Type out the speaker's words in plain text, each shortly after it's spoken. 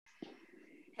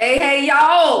Hey,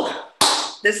 y'all.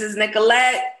 This is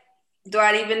Nicolette. Do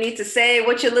I even need to say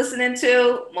what you're listening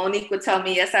to? Monique would tell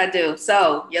me, yes, I do.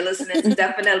 So you're listening to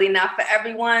Definitely Not For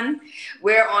Everyone.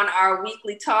 We're on our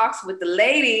weekly talks with the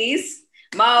ladies.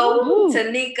 Mo, Woo.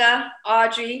 Tanika,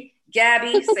 Audrey,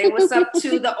 Gabby. Say what's up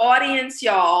to the audience,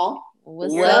 y'all.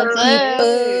 What's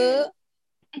up,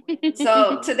 people?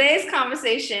 So today's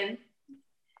conversation,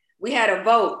 we had a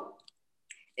vote.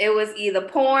 It was either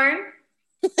porn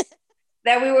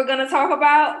that we were going to talk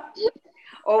about,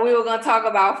 or we were going to talk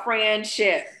about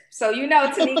friendship. So, you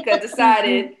know, Tanika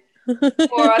decided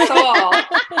for us all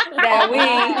that we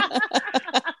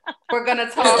were going to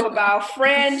talk about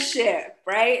friendship,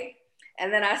 right?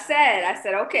 And then I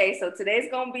said, okay, so today's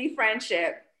going to be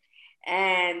friendship.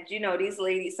 And, you know, these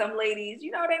ladies, some ladies, you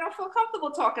know, they don't feel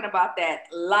comfortable talking about that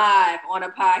live on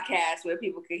a podcast where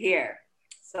people could hear.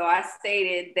 So I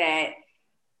stated that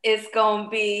it's going to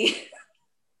be,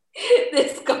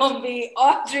 it's going to be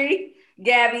Audrey,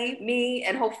 Gabby, me,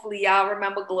 and hopefully y'all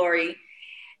remember Glory.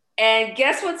 And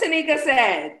guess what Tanika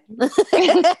said?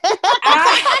 Tanika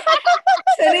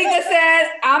said,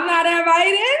 I'm not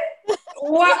invited.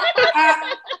 What?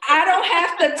 I don't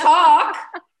have to talk.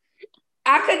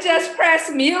 I could just press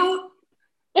mute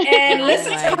and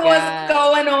listen to what's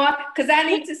going on because I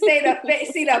need to see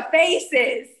the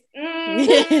faces.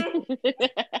 Mm-hmm.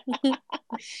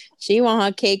 She want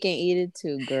her cake and eat it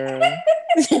too, girl.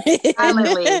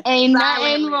 Silently. Ain't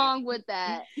nothing wrong with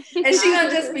that. And she gonna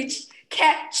just be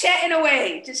chatting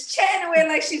away, just chatting away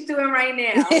like she's doing right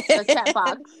now. The chat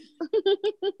box.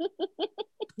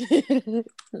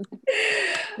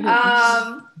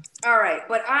 All right,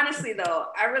 but honestly though,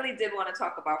 I really did want to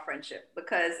talk about friendship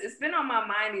because it's been on my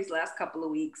mind these last couple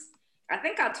of weeks. I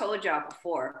think I told y'all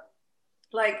before,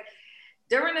 like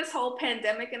during this whole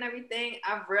pandemic and everything,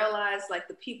 I've realized like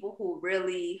the people who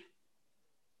really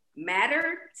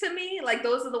matter to me, like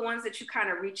those are the ones that you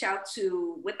kind of reach out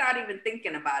to without even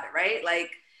thinking about it, right?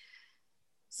 Like,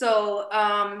 so,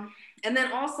 and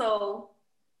then also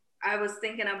I was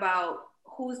thinking about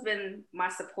who's been my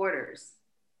supporters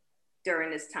during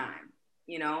this time,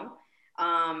 you know?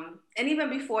 And even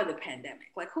before the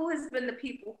pandemic, like who has been the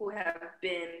people who have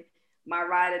been my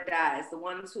ride or dies, the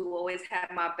ones who always had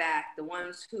my back, the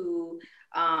ones who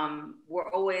were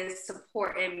always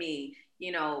supporting me,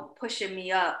 you know, pushing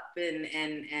me up and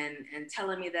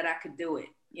telling me that I could do it.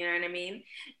 You know what I mean?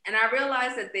 And I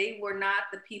realized that they were not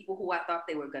the people who I thought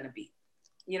they were going to be.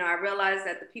 You know, I realized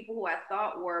that the people who I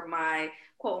thought were my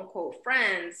quote unquote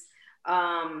friends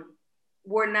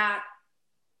were not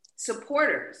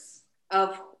supporters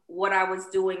of what I was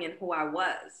doing and who I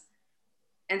was.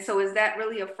 And so is that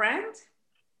really a friend?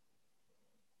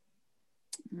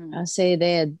 I'll say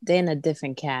they're in a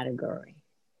different category.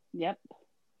 Yep.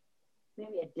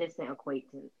 Maybe a distant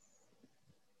acquaintance.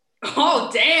 Oh,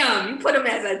 damn. You put them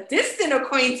as a distant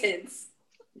acquaintance.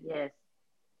 Yes.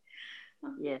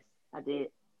 Yes, I did.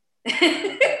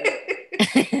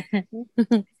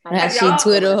 Now she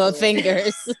twiddled her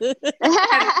fingers.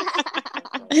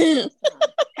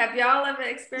 Have y'all ever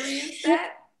experienced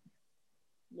that?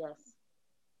 Yes.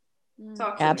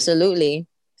 Talk to Absolutely. me.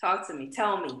 Talk to me.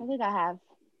 Tell me. I think I have.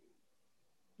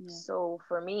 Yeah. So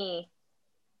for me,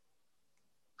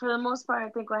 for the most part, I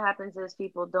think what happens is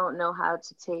people don't know how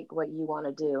to take what you want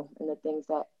to do and the things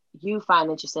that you find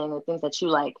interesting, the things that you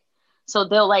like. So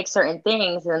they'll like certain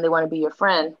things and they want to be your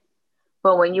friend.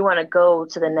 But when you want to go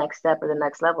to the next step or the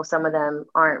next level, some of them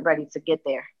aren't ready to get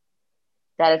there.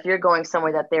 That if you're going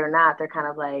somewhere that they're not, they're kind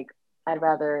of like, I'd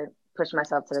rather push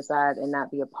myself to the side and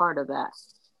not be a part of that,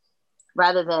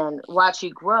 rather than watch you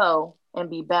grow and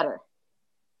be better.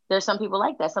 There's some people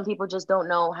like that. Some people just don't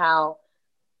know how.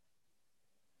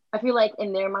 I feel like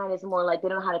in their mind, it's more like they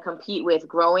don't know how to compete with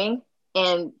growing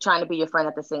and trying to be your friend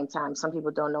at the same time. Some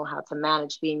people don't know how to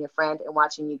manage being your friend and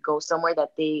watching you go somewhere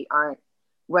that they aren't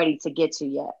ready to get to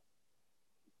yet.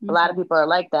 Mm-hmm. A lot of people are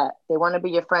like that. They want to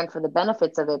be your friend for the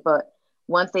benefits of it, but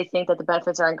once they think that the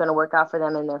benefits aren't going to work out for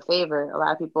them in their favor, a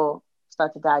lot of people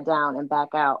start to die down and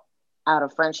back out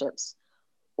of friendships.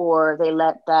 Or they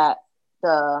let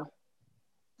the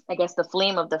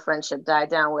flame of the friendship die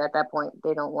down, where at that point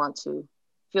they don't want to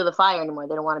feel the fire anymore.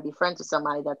 They don't want to be friends with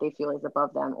somebody that they feel is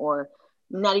above them, or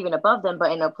not even above them,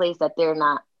 but in a place that they're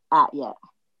not at yet.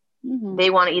 Mm-hmm. They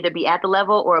want to either be at the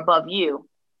level or above you.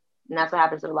 And that's what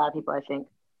happens to a lot of people, I think.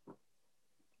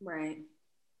 Right.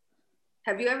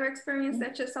 Have you ever experienced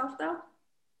that yourself, though?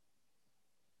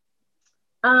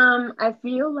 I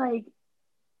feel like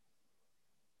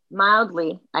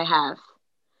mildly I have,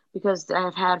 because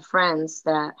I've had friends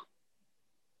that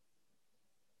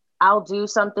I'll do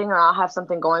something or I'll have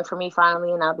something going for me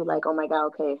finally, and I'll be like, oh my God,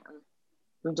 okay,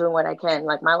 I'm doing what I can.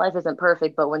 Like my life isn't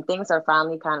perfect, but when things are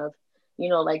finally kind of,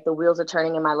 like the wheels are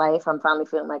turning in my life, I'm finally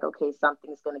feeling like, okay,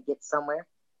 something's going to get somewhere.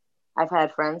 I've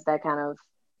had friends that kind of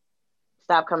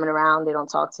stop coming around. They don't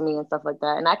talk to me and stuff like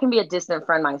that. And I can be a distant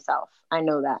friend myself. I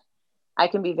know that. I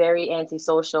can be very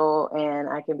antisocial and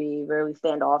I can be really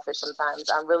standoffish sometimes.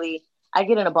 I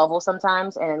get in a bubble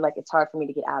sometimes and like it's hard for me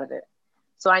to get out of it.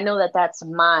 So I know that that's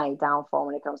my downfall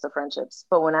when it comes to friendships.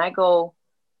 But when I go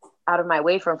out of my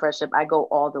way from friendship, I go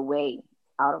all the way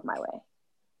out of my way.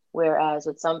 Whereas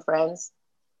with some friends,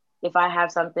 if I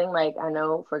have something like I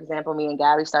know, for example, me and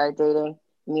Gabby started dating,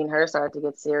 me and her started to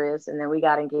get serious, and then we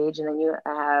got engaged, and then you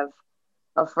have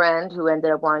a friend who ended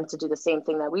up wanting to do the same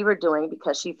thing that we were doing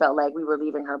because she felt like we were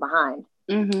leaving her behind.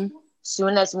 Mm-hmm.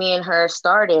 Soon as me and her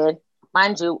started,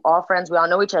 mind you, all friends, we all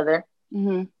know each other.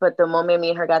 Mm-hmm. But the moment me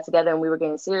and her got together and we were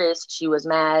getting serious, she was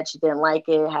mad. She didn't like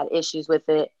it, had issues with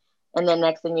it. And then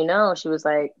next thing you know, she was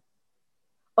like,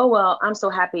 oh, well, I'm so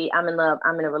happy. I'm in love.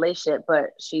 I'm in a relationship.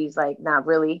 But she's like, not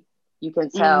really. You can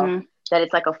tell Mm-hmm. that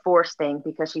it's like a forced thing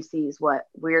because she sees what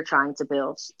we're trying to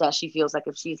build, that she feels like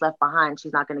if she's left behind,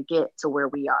 she's not going to get to where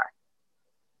we are.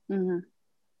 Mm-hmm.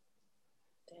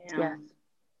 Damn. Yes.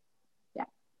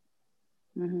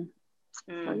 Yeah. Mm-hmm.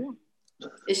 So, yeah.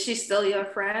 Is she still your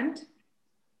friend?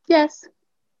 Yes.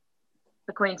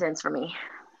 Acquaintance for me.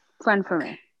 Friend for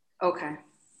me. Okay.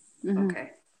 Mm-hmm.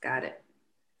 Okay. Got it.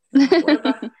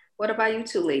 What about you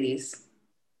two ladies?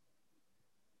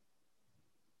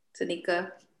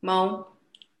 Tanika, Mo?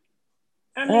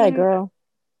 All right, girl.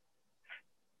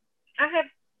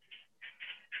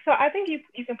 I think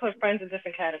you can put friends in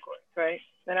different categories, right?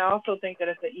 And I also think that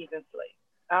it's an even slate.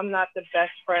 I'm not the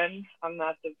best friend. I'm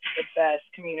not the best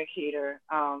communicator.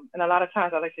 And a lot of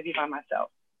times I like to be by myself.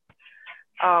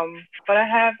 But I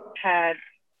have had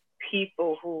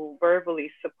people who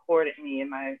verbally supported me in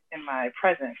my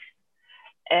presence.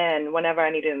 And whenever I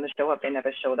needed them to show up, they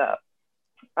never showed up.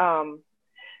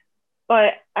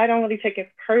 But I don't really take it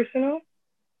personal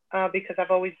because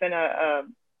I've always been a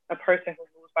person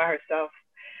who moves by herself.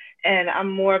 And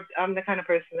I'm the kind of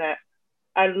person that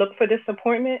I look for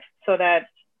disappointment so that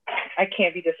I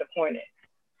can't be disappointed.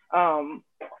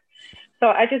 So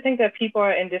I just think that people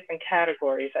are in different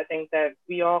categories. I think that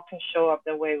we all can show up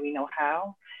the way we know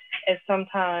how. And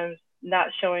sometimes not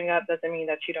showing up doesn't mean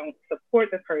that you don't support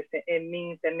the person. It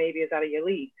means that maybe it's out of your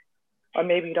league, or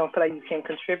maybe you don't feel like you can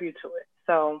contribute to it.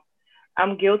 So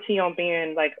I'm guilty on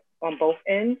being like on both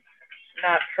ends,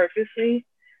 not purposely,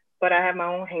 but I have my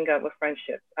own hang up with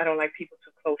friendships. I don't like people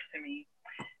too close to me,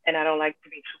 and I don't like to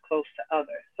be too close to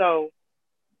others. So,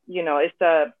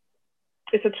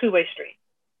 it's a two-way street.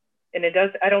 And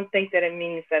I don't think that it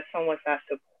means that someone's not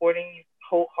supporting you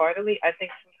wholeheartedly. I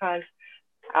think sometimes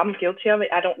I'm guilty of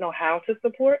it. I don't know how to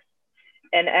support.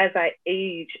 And as I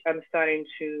age, I'm starting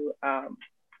to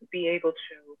be able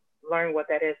to learn what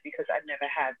that is because I've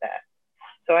never had that.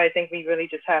 So I think we really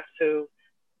just have to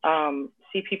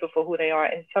see people for who they are.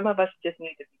 And some of us just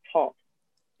need to be taught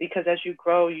because as you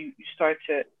grow, you start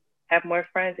to have more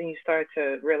friends and you start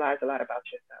to realize a lot about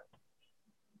yourself.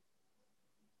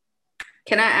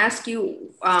 Can I ask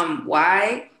you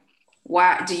why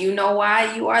do you know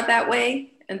why you are that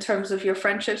way in terms of your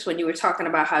friendships when you were talking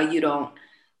about how you don't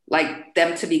like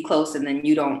them to be close and then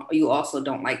you also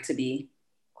don't like to be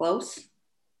close?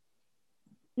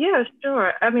 Yeah,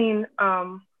 sure. I mean,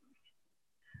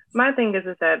 my thing is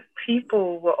that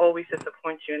people will always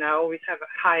disappoint you, and I always have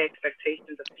high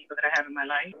expectations of people that I have in my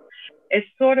life. It's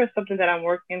sort of something that I'm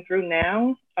working through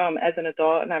now as an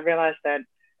adult, and I realize that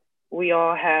we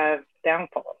all have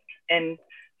downfalls. And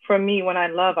for me, when I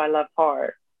love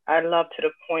hard. I love to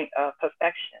the point of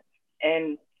perfection,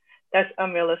 and that's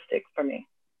unrealistic for me,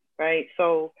 right?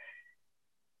 So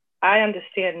I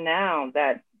understand now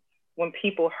that when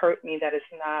people hurt me, that it's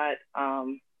not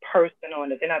personal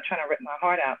and they're not trying to rip my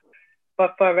heart out.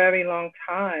 But for a very long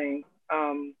time,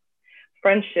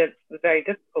 friendship was very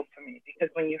difficult for me because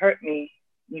when you hurt me,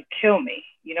 you kill me.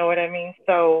 You know what I mean?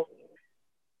 So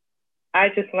I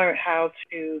just learned how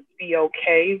to be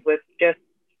okay with just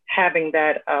having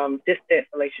that distant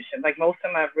relationship. Like most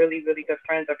of my really, really good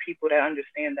friends are people that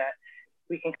understand that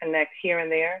we can connect here and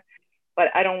there, but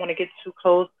I don't want to get too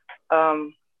close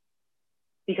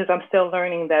because I'm still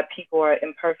learning that people are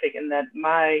imperfect and that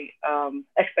my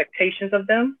expectations of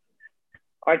them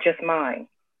are just mine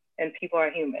and people are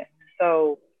human.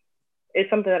 So it's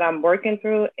something that I'm working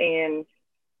through, and,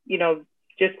 you know,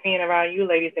 just being around you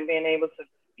ladies and being able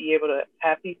to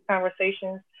have these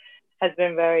conversations has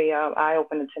been very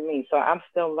eye-opening to me. So I'm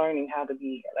still learning how to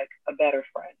be like a better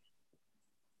friend.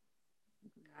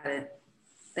 Got it.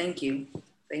 Thank you.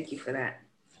 Thank you for that.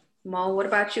 Mo, what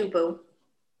about you, boo?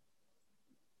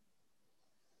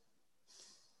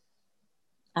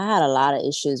 I had a lot of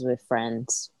issues with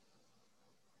friends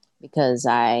because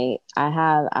I'm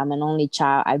an only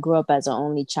child. I grew up as an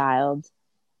only child,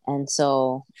 and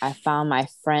so I found my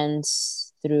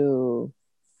friends through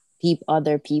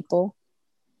other people.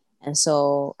 And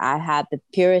so I had the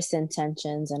purest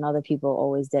intentions, and other people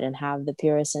always didn't have the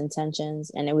purest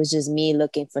intentions. And it was just me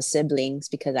looking for siblings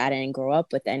because I didn't grow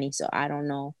up with any. So I don't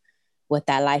know what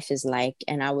that life is like.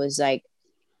 And I was like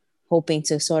hoping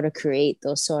to sort of create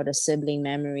those sort of sibling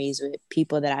memories with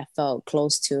people that I felt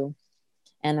close to.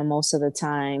 And most of the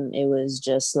time, it was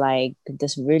just like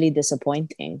this really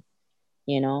disappointing,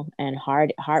 and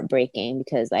heartbreaking,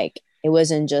 because like it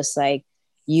wasn't just like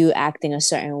you acting a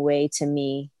certain way to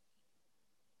me.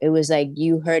 It was like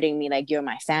you hurting me like you're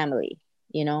my family,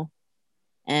 you know?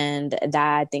 And that,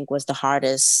 I think, was the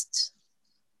hardest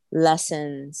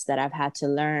lessons that I've had to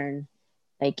learn.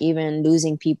 Like even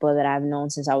losing people that I've known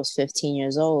since I was 15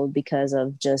 years old because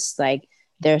of just like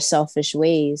their selfish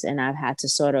ways. And I've had to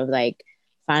sort of like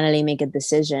finally make a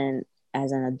decision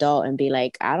as an adult and be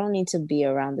like, I don't need to be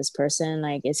around this person.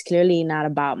 Like it's clearly not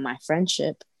about my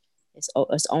friendship. It's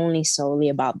only solely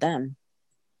about them.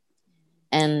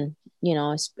 And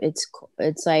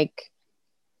it's like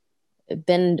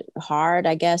been hard,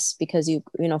 I guess, because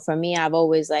for me, I've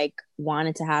always like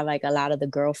wanted to have like a lot of the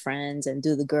girlfriends and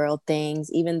do the girl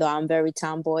things, even though I'm very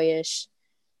tomboyish.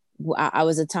 I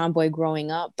was a tomboy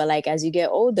growing up, but like as you get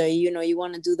older, you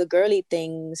want to do the girly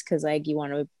things because like you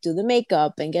want to do the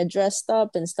makeup and get dressed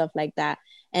up and stuff like that.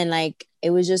 And like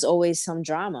it was just always some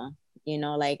drama,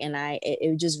 like, and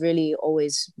it just really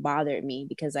always bothered me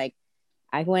because like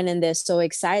I went in there so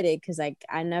excited because like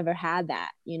I never had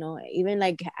that, even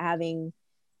like having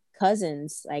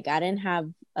cousins. Like I didn't have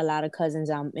a lot of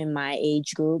cousins in my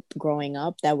age group growing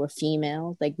up that were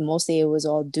female. Like mostly it was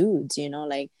all dudes,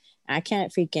 like I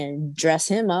can't freaking dress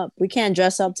him up. We can't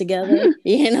dress up together, So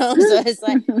it's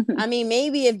like, I mean,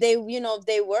 maybe if they, if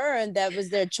they were and that was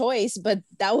their choice, but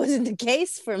that wasn't the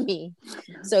case for me.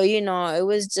 So, it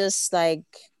was just like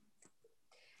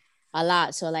a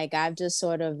lot. So like I've just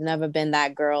sort of never been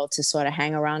that girl to sort of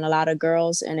hang around a lot of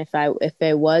girls. And if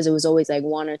it was always like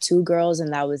one or two girls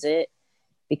and that was it.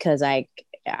 Because like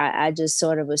I just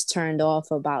sort of was turned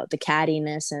off about the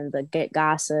cattiness and the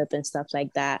gossip and stuff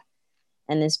like that.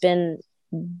 And it's been,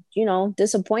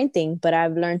 disappointing, but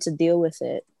I've learned to deal with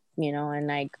it, and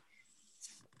like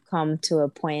come to a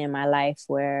point in my life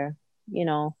where,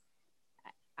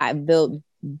 I built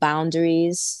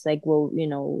boundaries, like, well,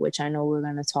 which I know we're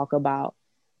going to talk about.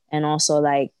 And also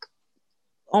like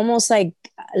almost like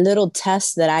little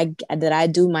tests that I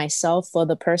do myself for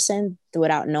the person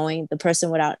without knowing the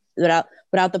person, without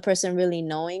the person really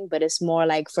knowing, but it's more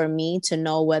like for me to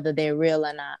know whether they're real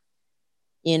or not,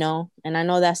 and I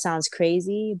know that sounds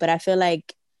crazy, but I feel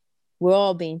like we're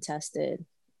all being tested,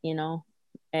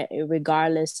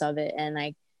 regardless of it. And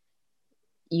like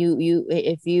you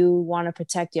if you want to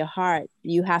protect your heart,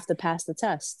 you have to pass the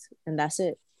test, and that's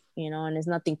it, and it's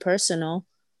nothing personal,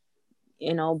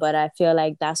 but I feel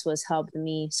like that's what's helped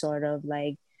me sort of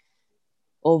like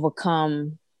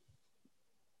overcome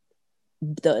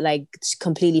the like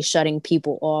completely shutting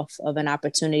people off of an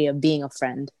opportunity of being a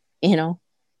friend,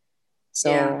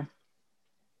 so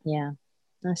yeah,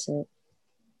 that's it.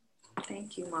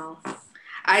 Thank you, Mo.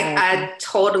 I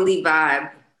totally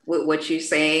vibe with what you're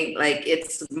saying. Like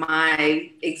it's my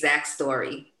exact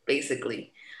story,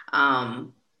 basically.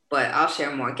 But I'll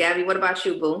share more. Gabby, what about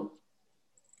you, boo?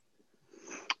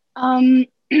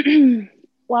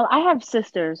 Well, I have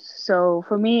sisters, so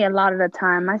for me, a lot of the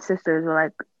time, my sisters were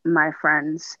like my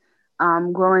friends.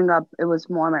 Growing up, it was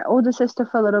more my older sister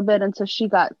for a little bit until she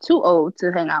got too old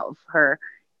to hang out with her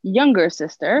younger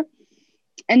sister.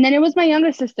 And then it was my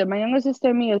younger sister. My younger sister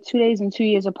and me are 2 days and 2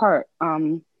 years apart.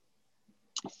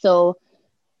 So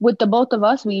with the both of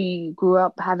us, we grew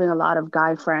up having a lot of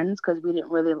guy friends because we didn't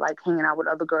really like hanging out with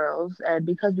other girls. And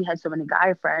because we had so many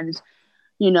guy friends,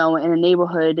 in a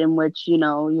neighborhood in which,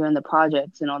 you're in the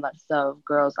projects and all that stuff,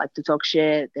 girls like to talk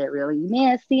shit. They're really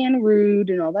nasty and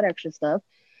rude and all that extra stuff.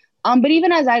 But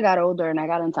even as I got older and I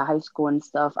got into high school and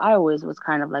stuff, I always was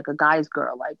kind of like a guy's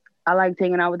girl. Like I liked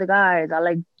hanging out with the guys. I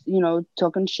like,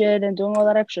 talking shit and doing all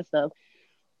that extra stuff.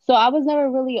 So I was never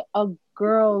really a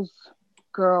girl's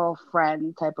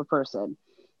girlfriend type of person.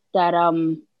 That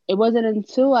it wasn't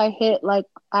until I hit like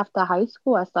after high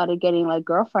school I started getting like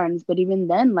girlfriends. But even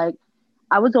then, like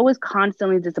I was always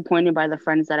constantly disappointed by the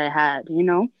friends that I had,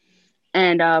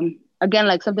 And again,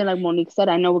 like something like Monique said,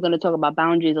 I know we're going to talk about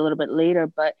boundaries a little bit later,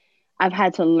 but I've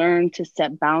had to learn to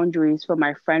set boundaries for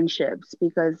my friendships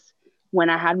because when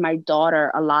I had my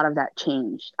daughter, a lot of that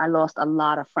changed. I lost a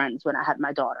lot of friends when I had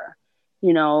my daughter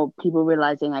you know, people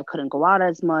realizing I couldn't go out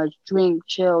as much, drink,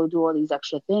 chill, do all these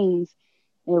extra things.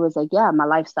 And it was like, yeah, my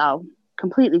lifestyle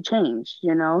completely changed,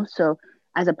 you know? So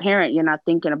as a parent, you're not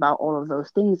thinking about all of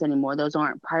those things anymore. Those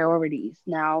aren't priorities.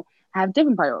 Now I have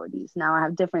different priorities. Now I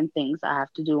have different things I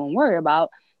have to do and worry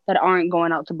about that aren't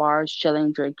going out to bars,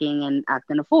 chilling, drinking, and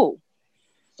acting a fool.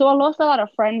 So I lost a lot of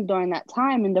friends during that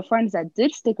time, and the friends that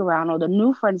did stick around, or the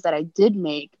new friends that I did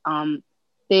make,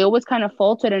 they always kind of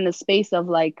faltered in the space of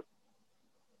like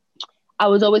I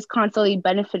was always constantly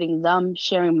benefiting them,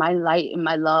 sharing my light and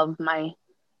my love, my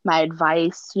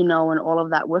advice, you know, and all of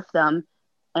that with them.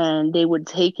 And they would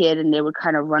take it and they would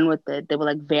kind of run with it. They were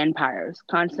like vampires,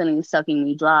 constantly sucking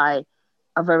me dry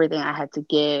of everything I had to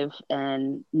give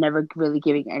and never really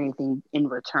giving anything in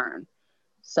return.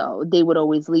 So they would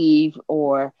always leave,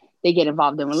 or they get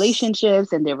involved in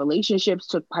relationships and their relationships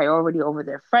took priority over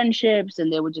their friendships,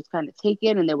 and they would just kind of take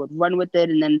it and they would run with it.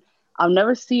 And then I'll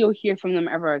never see or hear from them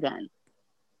ever again.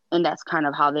 And that's kind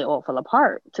of how they all fell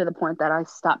apart, to the point that I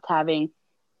stopped having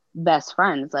best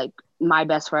friends. Like my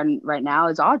best friend right now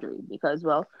is Audrey, because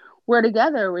well, we're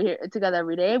together, we're here together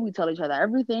every day, we tell each other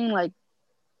everything. Like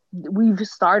we've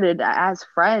started as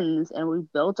friends and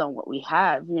we've built on what we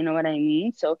have, you know what I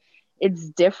mean? So it's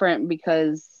different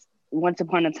because once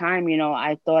upon a time, you know,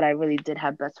 I thought I really did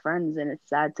have best friends, and it's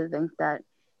sad to think that,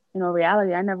 you know,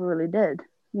 reality I never really did,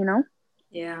 you know?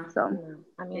 Yeah. So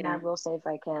I mean, I will say, if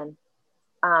I can,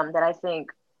 that I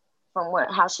think from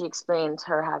how she explained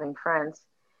her having friends,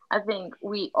 I think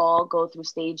we all go through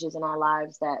stages in our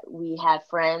lives that we have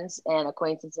friends and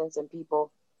acquaintances and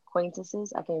people,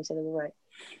 acquaintances, I can't even say the word,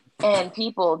 and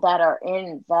people that are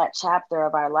in that chapter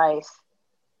of our life.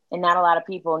 And not a lot of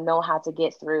people know how to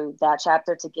get through that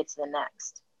chapter to get to the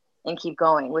next and keep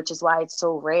going, which is why it's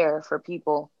so rare for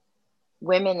people,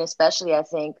 women especially, I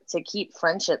think, to keep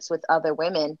friendships with other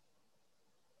women.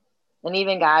 And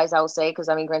even guys, I would say, because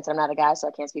I mean, granted, I'm not a guy, so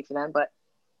I can't speak for them, but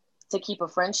to keep a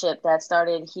friendship that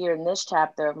started here in this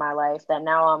chapter of my life, that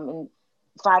now I'm in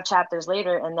 5 chapters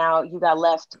later, and now you got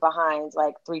left behind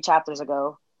like 3 chapters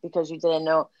ago because you didn't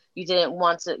know, you didn't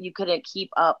want to, you couldn't keep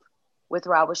up with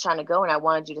where I was trying to go, and I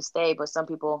wanted you to stay. But some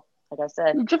people, like I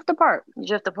said, you drift apart.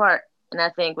 And I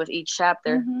think with each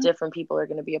chapter, different people are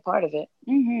going to be a part of it.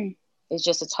 It's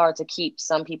just, it's hard to keep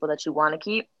some people that you want to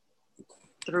keep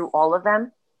through all of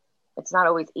them. It's not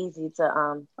always easy to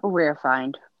a rare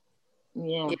find.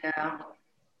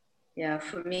 Yeah,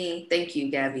 for me, thank you,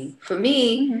 Gabby. For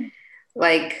me,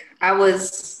 like I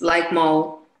was like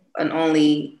Mo, an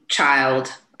only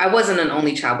child. I wasn't an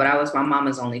only child, but I was my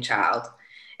mama's only child.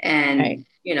 And,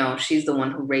 you know, she's the one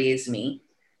who raised me,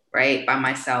 right, by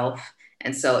myself.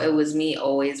 And so it was me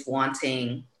always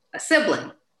wanting a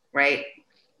sibling, right?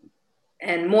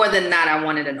 And more than that, I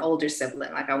wanted an older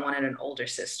sibling. Like I wanted an older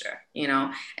sister, you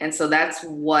know? And so that's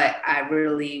what I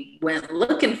really went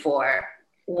looking for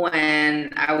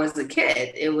when I was a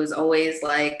kid. It was always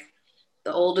like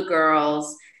the older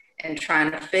girls and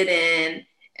trying to fit in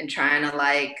and trying to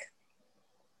like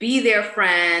be their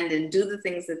friend and do the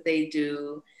things that they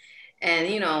do. And,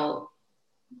 you know,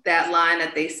 that line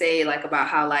that they say like about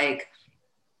how like,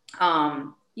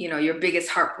 you know, your biggest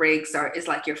heartbreaks is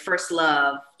like your first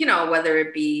love, you know, whether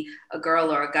it be a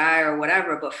girl or a guy or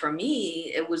whatever. But for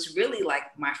me, it was really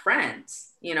like my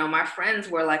friends, you know, my friends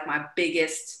were like my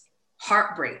biggest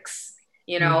heartbreaks,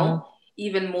 you know,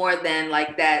 even more than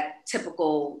like that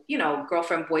typical, you know,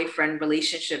 girlfriend, boyfriend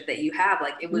relationship that you have.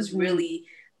 Like it was really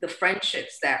the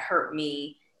friendships that hurt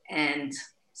me and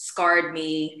scarred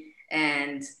me,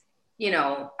 and you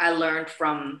know, I learned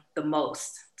from the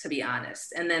most, to be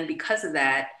honest. And then because of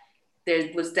that, there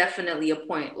was definitely a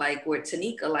point like where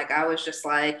Tanika, like I was just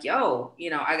like, yo, you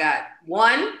know, I got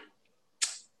one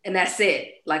and that's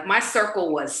it. Like my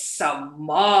circle was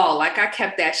small. Like I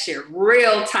kept that shit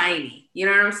real tiny. You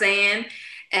know what I'm saying?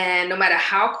 And no matter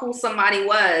how cool somebody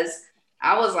was,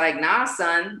 I was like, nah,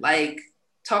 son, like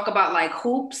talk about like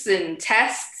hoops and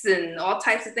tests and all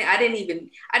types of things. I didn't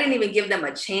even give them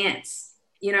a chance.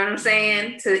 You know what I'm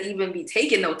saying? To even be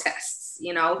taking no tests,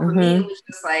 you know, for me, it was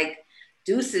just like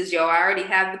deuces, yo, I already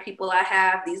have the people I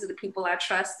have. These are the people I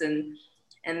trust, and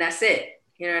that's it.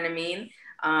 You know what I mean?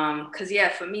 Cause yeah,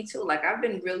 for me too, like I've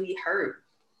been really hurt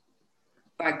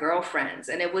by girlfriends,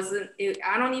 and it wasn't,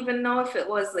 I don't even know if it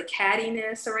was the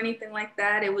cattiness or anything like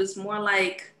that. It was more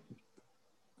like,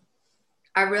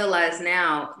 I realize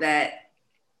now that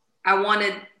I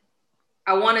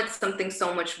wanted something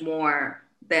so much more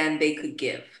than they could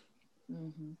give,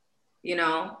 you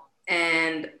know?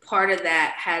 And part of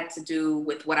that had to do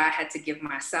with what I had to give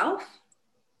myself,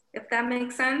 if that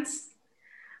makes sense.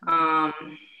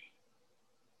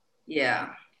 Yeah.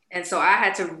 And so I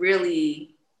had to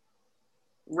really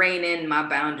rein in my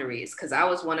boundaries, because I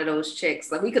was one of those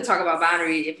chicks. Like, we could talk about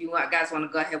boundaries if you guys want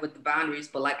to go ahead with the boundaries,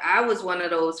 but like, I was one of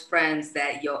those friends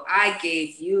that, yo, I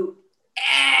gave you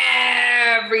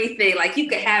everything. Like, you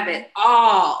could have it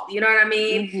all. You know what I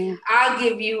mean? Mm-hmm. I'll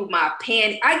give you my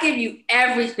I give you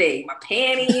everything. My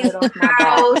panties, Get off my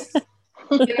house.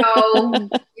 You know,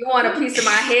 you want a piece of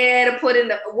my hair to put in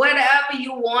the whatever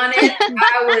you wanted.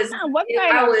 What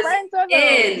kind I of was friends are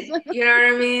in. those? You know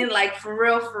what I mean? Like, for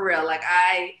real. Like,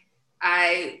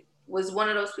 I was one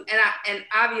of those, and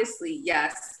obviously,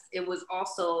 yes, it was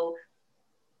also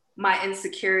my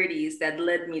insecurities that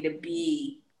led me to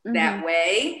be that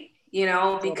way, you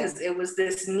know, because it was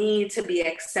this need to be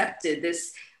accepted,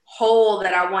 this hole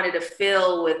that I wanted to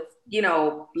fill with, you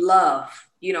know, love,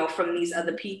 you know, from these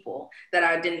other people that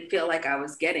I didn't feel like I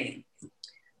was getting.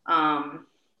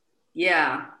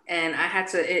 Yeah. And I had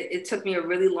to, it took me a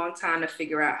really long time to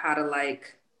figure out how to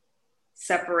like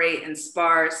separate and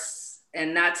sparse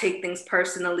and not take things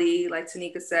personally, like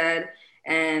Tanika said,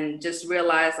 and just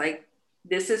realize like,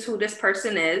 this is who this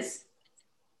person is,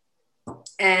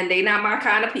 and they not my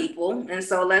kind of people. And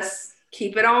so let's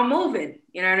keep it on moving.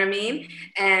 You know what I mean?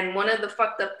 And one of the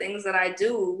fucked up things that I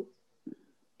do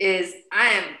is I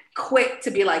am quick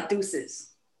to be like, deuces.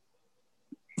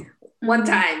 One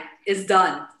time, it's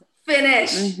done.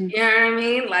 Finish. You know what I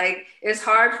mean? Like, it's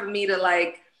hard for me to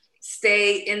like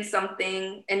stay in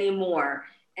something anymore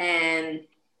and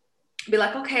be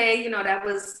like, okay, you know, that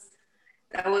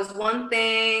was one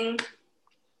thing.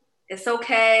 It's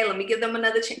okay. Let me give them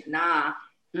another chance. Nah.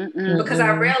 Because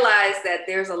I realized that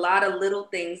there's a lot of little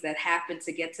things that happen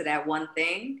to get to that one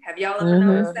thing. Have y'all ever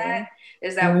noticed that?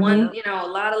 There's that one, you know, a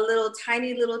lot of little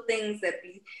tiny little things that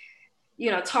be,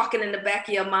 you know, talking in the back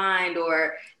of your mind,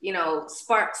 or, you know,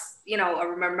 sparks, you know, a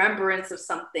remembrance of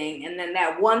something. And then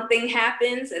that one thing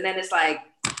happens, and then it's like,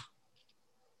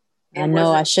 I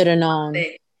know I should have known.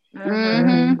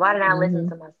 Why did I listen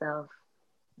to myself?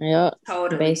 Yep.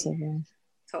 Totally. Basically.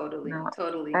 Totally. No,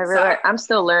 Totally. I'm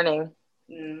still learning.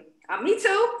 Me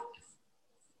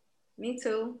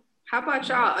too. How about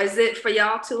y'all? Is it for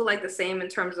y'all too, like the same in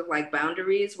terms of like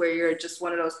boundaries, where you're just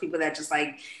one of those people that just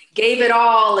like gave it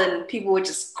all and people were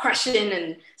just crushing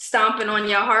and stomping on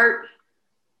your heart?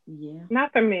 Yeah.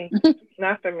 Not for me.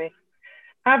 Not for me.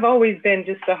 I've always been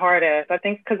just a hard ass. I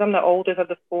think because I'm the oldest of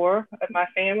the four of my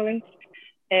family,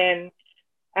 and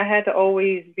I had to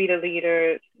always be the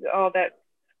leader, all that,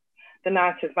 the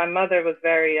nonsense. My mother was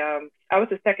very, I was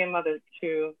the second mother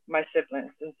to my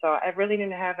siblings. And so I really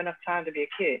didn't have enough time to be a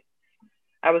kid.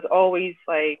 I was always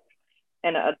like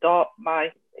an adult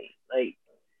mind state. Like,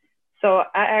 so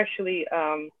I actually,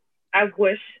 I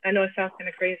wish, I know it sounds kind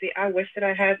of crazy. I wish that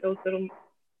I had those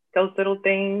little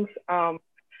things.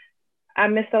 I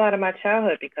missed a lot of my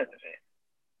childhood because of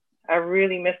it. I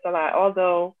really missed a lot.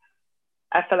 Although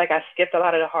I felt like I skipped a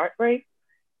lot of the heartbreak,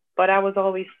 but I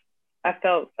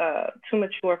felt too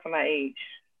mature for my age.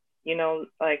 You know,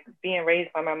 like being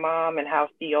raised by my mom and how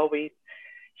she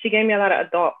gave me a lot of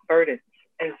adult burdens.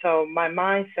 And so my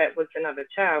mindset was another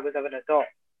child, was of an adult.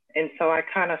 And so I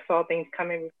kind of saw things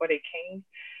coming before they came,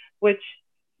 which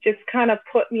just kind of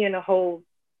put me in a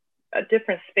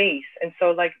different space. And so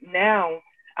like now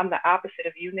I'm the opposite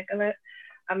of you, Nicolette.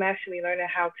 I'm actually learning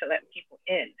how to let people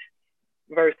in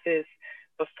versus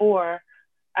before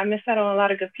I missed out on a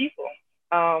lot of good people.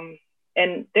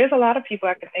 And there's a lot of people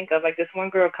I can think of. Like this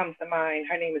one girl comes to mind.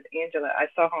 Her name is Angela. I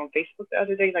saw her on Facebook the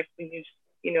other day, like we used,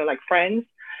 you know, like friends.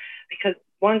 Because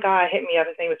one guy hit me up.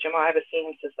 His name was Jamal. I haven't seen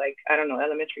him since like, I don't know,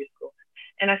 elementary school.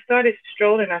 And I started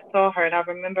strolling. I saw her and I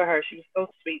remember her. She was so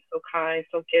sweet, so kind,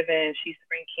 so giving. She used to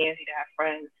bring candy to have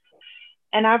friends.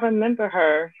 And I remember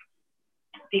her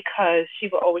because she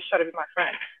would always try to be my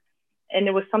friend. And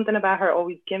there was something about her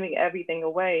always giving everything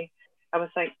away. I was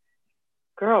like,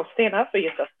 girl, stand up for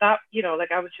yourself. Stop, you know,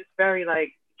 like I was just very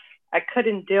like, I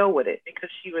couldn't deal with it because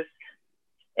she was,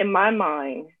 in my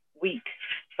mind, weak.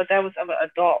 But that was of an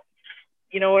adult.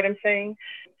 You know what I'm saying?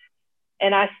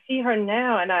 And I see her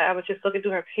now, and I was just looking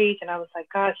through her page, and I was like,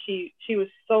 God, she was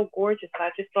so gorgeous. And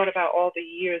I just thought about all the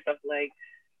years of like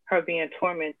her being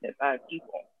tormented by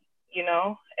people, you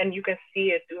know? And you can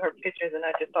see it through her pictures. And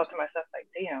I just thought to myself, like,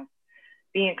 damn,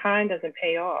 being kind doesn't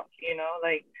pay off, you know?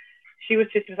 Like, she was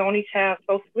just his only child,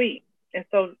 so sweet. And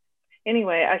so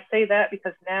anyway, I say that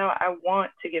because now I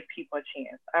want to give people a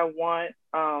chance. I want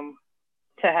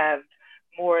to have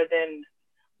more than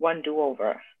one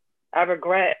do-over. I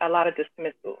regret a lot of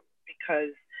dismissal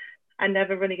because I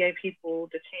never really gave people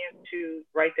the chance to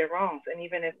right their wrongs. And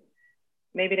even if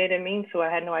maybe they didn't mean to, I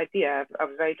had no idea. I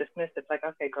was very dismissive, like,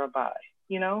 okay, girl, bye,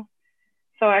 you know?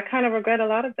 So I kind of regret a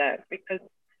lot of that because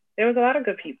there was a lot of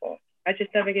good people. I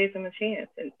just never gave them a chance.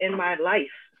 And in my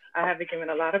life, I haven't given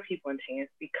a lot of people a chance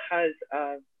because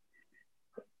of,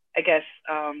 I guess,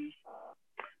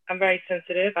 I'm very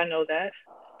sensitive. I know that.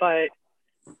 But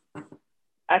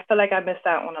I feel like I missed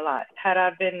out on a lot. Had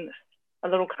I been a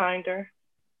little kinder,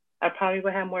 I probably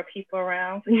would have more people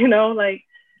around,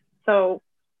 so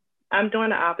I'm doing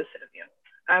the opposite of you.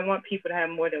 I want people to have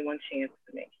more than one chance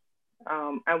for me.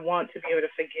 I want to be able to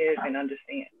forgive and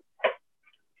understand.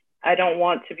 I don't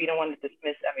want to be the one to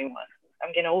dismiss everyone.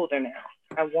 I'm getting older now.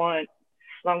 I want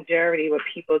longevity with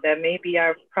people that maybe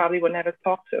I probably would never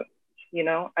talk to.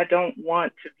 I don't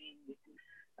want to be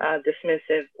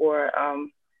dismissive or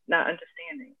not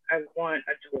understanding. I want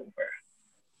a do-over.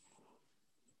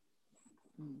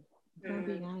 If I'm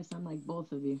being honest, I'm like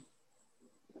both of you.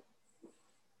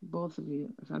 Both of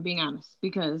you, if I'm being honest.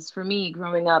 Because for me,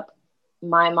 growing up,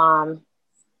 my mom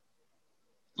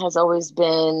has always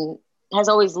leaned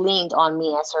on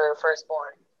me as her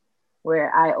firstborn,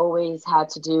 where I always had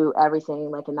to do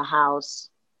everything like in the house,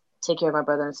 take care of my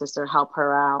brother and sister, help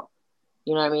her out.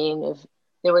 You know what I mean? If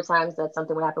there were times that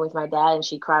something would happen with my dad and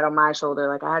she cried on my shoulder,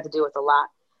 like I had to deal with a lot.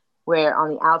 Where on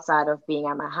the outside of being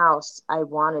at my house, I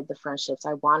wanted the friendships.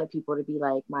 I wanted people to be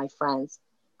like my friends.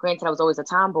 Granted, I was always a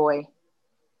tomboy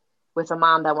with a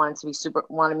mom that wanted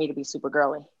me to be super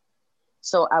girly.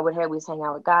 So I would always hang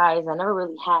out with guys. I never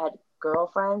really had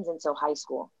girlfriends until high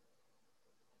school.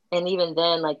 And even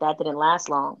then, like that didn't last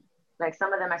long. Like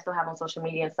some of them I still have on social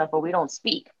media and stuff, but we don't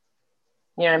speak.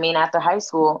 You know what I mean? After high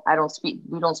school,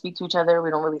 we don't speak to each other.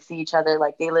 We don't really see each other.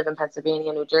 Like they live in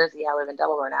Pennsylvania, New Jersey. I live in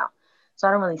Delaware now. So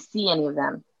I don't really see any of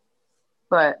them.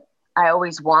 But I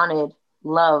always wanted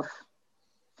love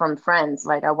from friends.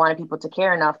 Like I wanted people to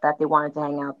care enough that they wanted to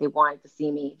hang out. They wanted to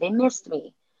see me. They missed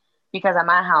me. Because at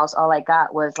my house, all I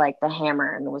got was like the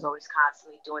hammer and was always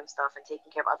constantly doing stuff and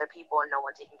taking care of other people and no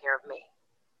one taking care of me.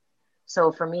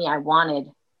 So for me, I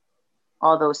wanted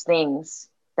all those things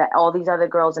that all these other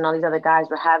girls and all these other guys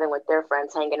were having with their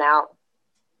friends, hanging out,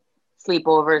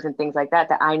 sleepovers and things like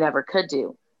that I never could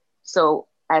do. So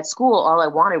at school, all I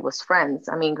wanted was friends.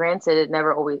 I mean, granted, it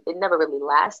never really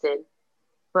lasted.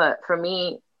 But for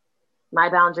me, my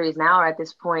boundaries now are at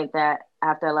this point that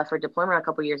after I left for deployment a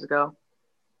couple years ago,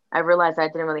 I realized I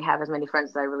didn't really have as many friends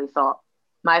as I really thought.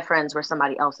 My friends were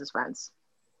somebody else's friends.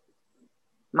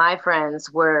 My friends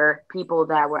were people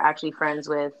that were actually friends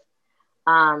with,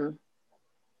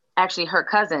 actually her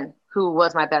cousin, who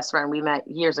was my best friend. We met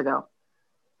years ago.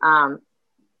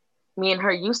 Me and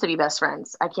her used to be best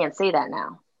friends. I can't say that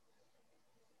now.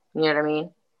 You know what I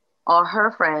mean? All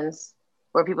her friends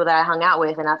were people that I hung out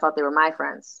with and I thought they were my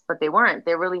friends, but they weren't.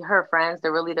 They're really her friends.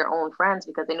 They're really their own friends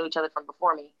because they knew each other from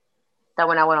before me. That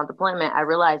when I went on deployment, I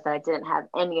realized that I didn't have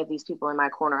any of these people in my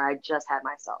corner. I just had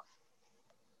myself.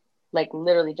 Like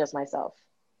literally just myself.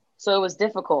 So it was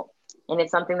difficult. And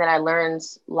it's something that I learned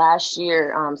last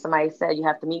year. Somebody said you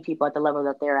have to meet people at the level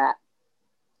that they're at.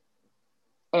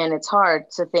 And it's hard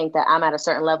to think that I'm at a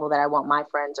certain level that I want my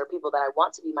friends or people that I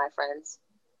want to be my friends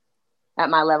at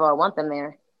my level. I want them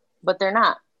there, but they're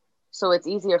not. So it's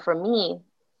easier for me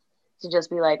to just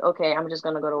be like, okay, I'm just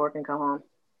going to go to work and come home.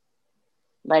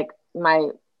 Like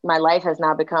my life has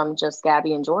now become just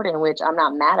Gabby and Jordan, which I'm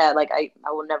not mad at. Like I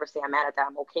will never say I'm mad at that.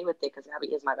 I'm okay with it because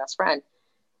Gabby is my best friend.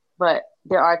 But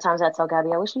there are times I tell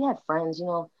Gabby, I wish we had friends,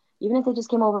 even if they just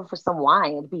came over for some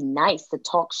wine, it'd be nice to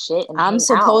talk shit and I'm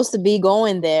supposed to be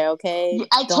going there, okay?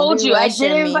 I told you I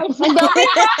didn't invite you. Don't be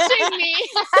rushing me.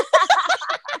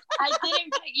 I did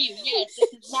invite you. Yes,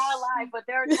 this is not a lie, but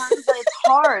there are times that it's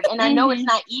hard, and I know it's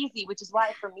not easy, which is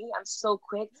why for me, I'm so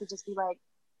quick to just be like,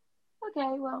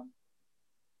 okay, well,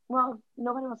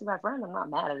 nobody wants to be my friend. I'm not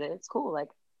mad at it. It's cool. Like,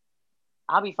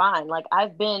 I'll be fine. Like,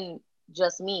 I've been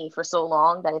just me for so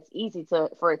long that it's easy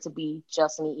for it to be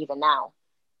just me even now.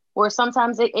 Where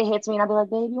sometimes it hits me and I'll be like,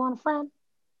 babe, you want a friend?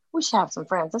 We should have some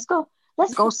friends.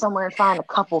 Let's go somewhere and find a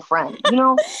couple friends,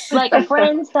 like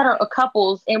friends that are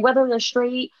couples, and whether they're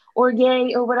straight or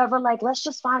gay or whatever, like, let's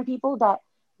just find people that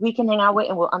we can hang out with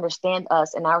and will understand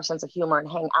us and our sense of humor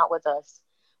and hang out with us.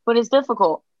 But it's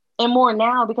difficult, and more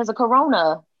now because of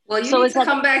Corona. Well, you need to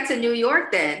come back to New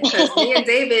York then, because me and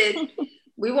David,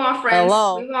 we want friends.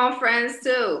 Hello. We want friends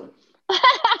too.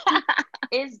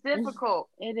 It's difficult.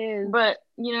 It is. But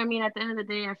you know what I mean? At the end of the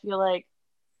day, I feel like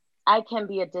I can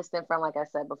be a distant friend, like I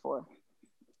said before.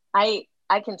 I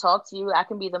can talk to you. I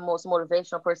can be the most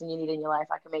motivational person you need in your life.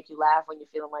 I can make you laugh when you're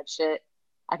feeling like shit.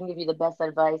 I can give you the best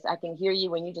advice. I can hear you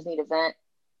when you just need a vent.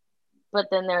 But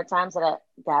then there are times that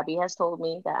Gabby has told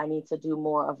me that I need to do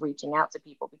more of reaching out to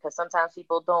people, because sometimes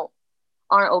people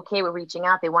aren't okay with reaching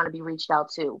out. They want to be reached out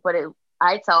to. But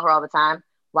I tell her all the time,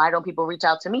 why don't people reach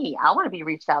out to me? I want to be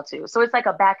reached out to. So it's like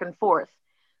a back and forth.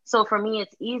 So for me,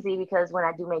 it's easy because when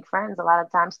I do make friends, a lot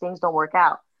of times things don't work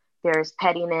out. There's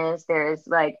pettiness, there's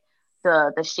like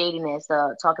the shadiness,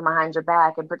 the talking behind your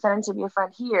back and pretending to be a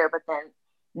friend here, but then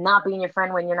not being your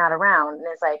friend when you're not around. And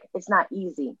it's like, it's not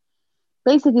easy.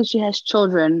 Basically, she has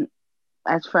children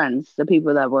as friends, the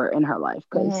people that were in her life,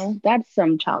 because that's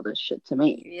some childish shit to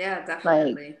me. Yeah,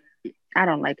 definitely. Like, I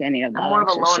don't like any of that. I'm more of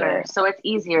a loner, shit. so it's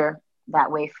easier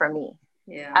that way for me.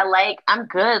 Yeah. I'm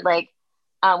good. Like,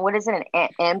 what is it? An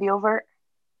ambivert,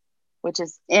 which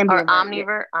is ambivert, or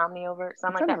omnivert, yeah. Omnivert,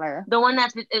 something like that. The one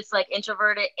that's it's like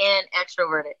introverted and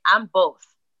extroverted. I'm both.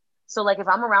 So like if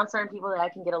I'm around certain people that I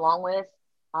can get along with,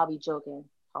 I'll be joking,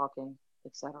 talking,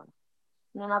 etc.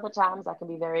 And then other times I can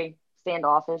be very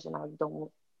standoffish and I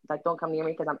don't come near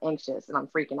me because I'm anxious and I'm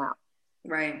freaking out.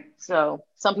 Right. So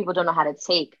some people don't know how to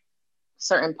take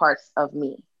certain parts of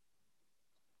me.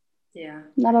 Yeah.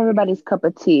 Not everybody's cup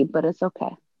of tea, but it's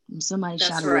okay. Somebody That's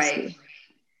shot right.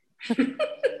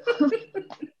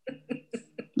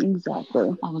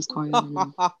 Exactly. I was crying.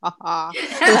 Like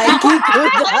Kiku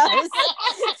does.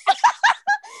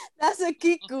 That's a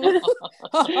Kiku.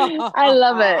 I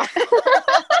love it.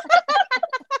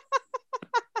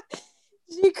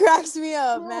 She cracks me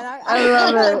up, man. I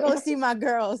love gotta it. go see my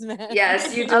girls, man.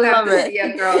 Yes, you do have to see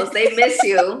your girls. They miss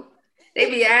you. They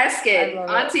be asking,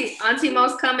 Auntie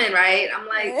Mo's coming, right? I'm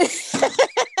like,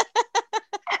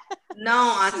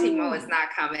 no, Auntie Mo is not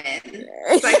coming.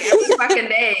 It's like every fucking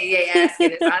day they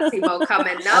asking, is Auntie Mo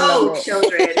coming? No,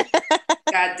 children.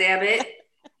 God damn it.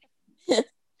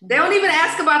 They don't even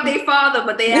ask about their father,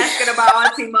 but they asking about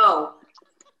Auntie Mo.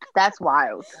 That's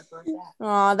wild.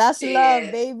 Oh, that's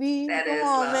love, baby. That Come is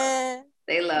on, love. man.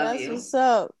 They love that's you. What's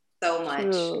up? So much.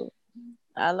 True.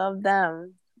 I love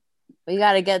them. We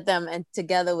gotta get them and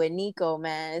together with Nico,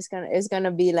 man. It's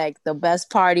gonna be like the best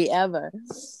party ever.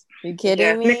 You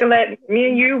kidding me? Nicolette, me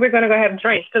and you, we're gonna go have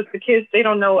drinks because the kids, they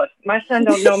don't know us. My son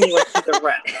don't know me when he's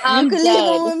around. You can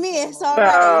leave them with me. It's all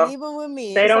right. Leave them with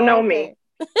me. They don't know me.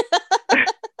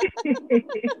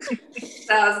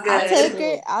 Sounds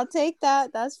good. I'll take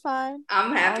that. That's fine.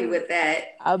 I'm happy with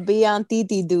that. I'll be on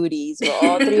Titi duties with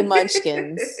all three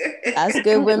munchkins. That's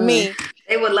good with me.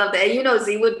 They would love that. And you know,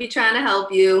 Z would be trying to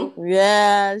help you.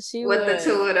 Yeah, she with would. The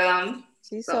two of them.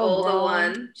 She's the so older grown.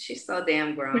 one. She's so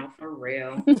damn grown, for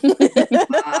real. What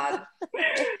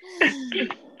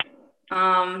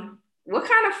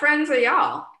kind of friends are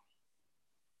y'all?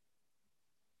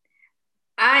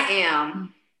 I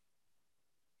am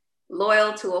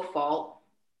loyal to a fault.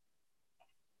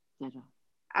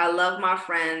 I love my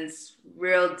friends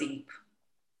real deep.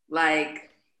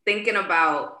 Like thinking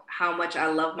about how much I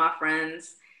love my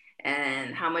friends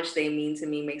and how much they mean to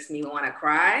me makes me want to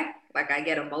cry. Like I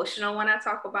get emotional when I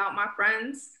talk about my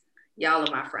friends. Y'all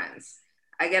are my friends.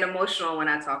 I get emotional when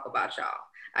I talk about y'all.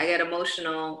 I get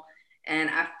emotional and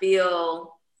I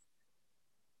feel,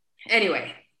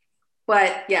 anyway.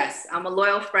 But yes, I'm a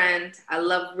loyal friend. I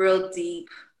love real deep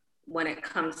when it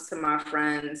comes to my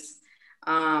friends.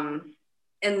 And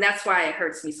that's why it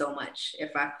hurts me so much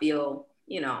if I feel,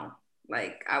 you know,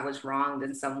 like I was wronged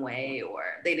in some way or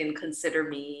they didn't consider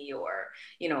me or,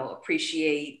 you know,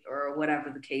 appreciate or whatever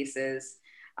the case is.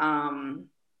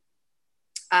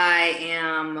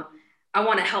 I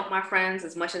want to help my friends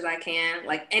as much as I can,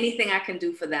 like anything I can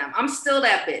do for them. I'm still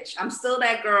that bitch. I'm still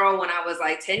that girl when I was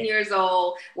like 10 years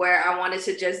old where I wanted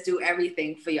to just do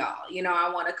everything for y'all. You know, I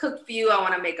want to cook for you. I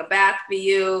want to make a bath for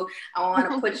you. I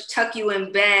want to tuck you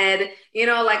in bed. You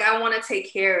know, like I want to take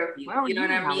care of you. You know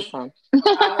what I mean?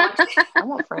 I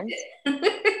want friends.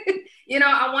 You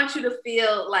know, I want you to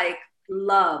feel like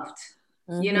loved.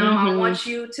 You know, I want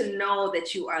you to know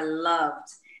that you are loved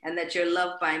and that you're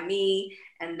loved by me.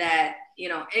 And that, you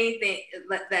know, anything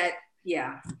that,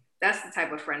 yeah, that's the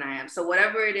type of friend I am. So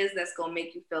whatever it is that's going to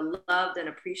make you feel loved and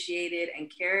appreciated and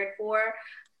cared for,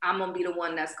 I'm going to be the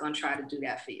one that's going to try to do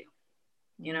that for you.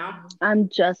 You know? I'm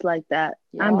just like that.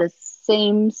 Yeah. I'm the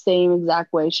same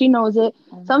exact way. She knows it.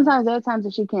 Sometimes there are times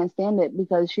that she can't stand it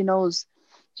because she knows,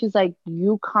 she's like,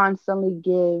 you constantly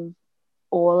give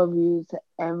all of you to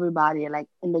everybody. Like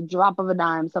in the drop of a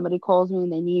dime, somebody calls me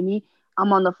and they need me.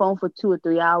 I'm on the phone for 2 or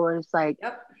 3 hours, like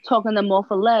talking them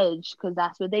off a ledge because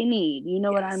that's what they need. You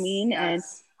know what I mean?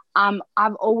 Yes. And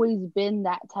I've always been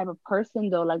that type of person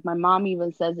though. Like my mom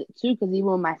even says it too, because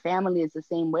even with my family, it's the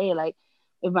same way. Like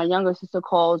if my younger sister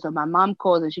calls or my mom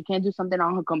calls and she can't do something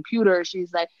on her computer,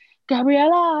 she's like,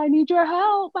 Gabriella, I need your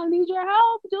help. I can't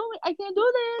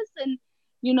do this. And,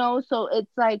 you know, so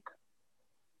it's like,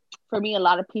 for me, a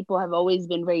lot of people have always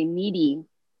been very needy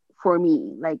for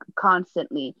me, like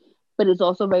constantly. but it's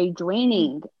also very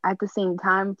draining at the same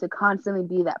time to constantly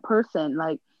be that person.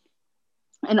 Like,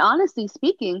 and honestly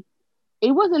speaking,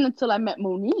 it wasn't until I met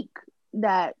Monique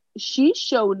that she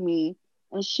showed me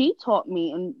and she taught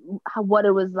me and what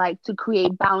it was like to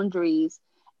create boundaries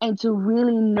and to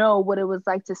really know what it was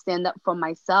like to stand up for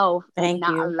myself and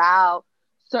not allow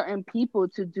certain people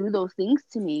to do those things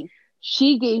to me.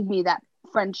 She gave me that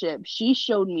friendship. She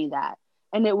showed me that.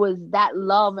 And it was that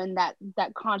love and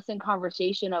that constant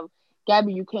conversation of,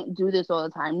 Gabby, you can't do this all the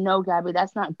time. No, Gabby,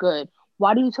 that's not good.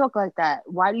 Why do you talk like that?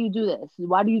 Why do you do this?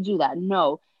 Why do you do that?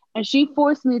 No. And she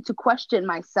forced me to question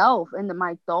myself and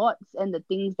my thoughts and the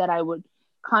things that I would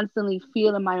constantly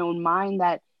feel in my own mind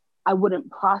that I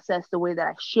wouldn't process the way that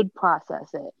I should process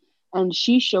it. And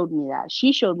she showed me that.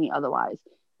 She showed me otherwise.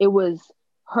 It was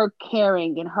her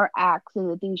caring and her acts and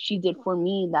the things she did for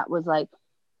me that was like,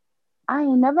 I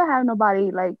ain't never had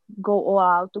nobody like go all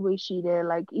out the way she did.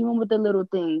 Like, even with the little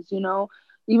things, you know,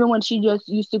 even when she just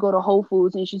used to go to Whole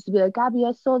Foods and she used to be like, Gabby,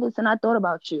 I saw this and I thought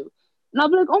about you. And I'll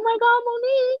be like, oh my God,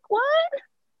 Monique, what?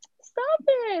 Stop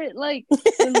it. Like,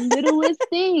 the littlest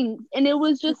things. And it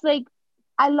was just like,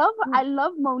 I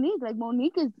love Monique. Like,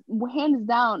 Monique is hands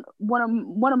down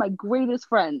one of my greatest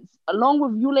friends, along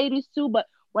with you ladies too. But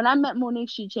when I met Monique,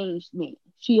 she changed me.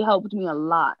 She helped me a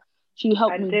lot. She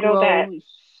helped me grow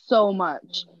so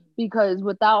much, because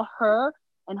without her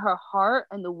and her heart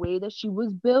and the way that she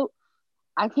was built,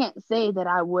 I can't say that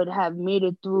I would have made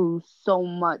it through so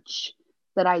much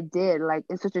that I did, like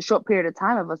in such a short period of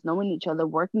time of us knowing each other,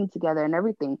 working together and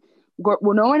everything.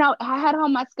 Well, knowing I had her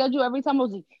on my schedule every time, I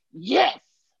was like, yes,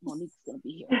 Monique's gonna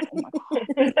be here. Oh my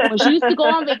God. When she used to go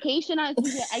on vacation, I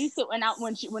used to went out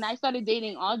when I started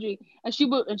dating Audrey, and she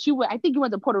would I think you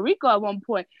went to Puerto Rico at one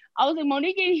point. I was like,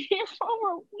 Monique is here for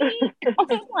a week.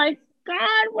 Oh my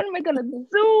God, what am I gonna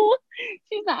do?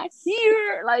 She's not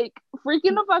here. Like,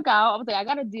 freaking the fuck out. I was like, I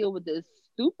gotta deal with this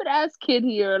stupid ass kid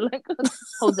here, like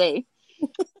Jose.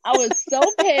 I was so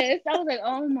pissed. I was like,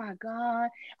 oh my God.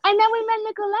 And then we met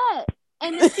Nicolette.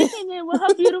 And then she came in with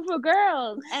her beautiful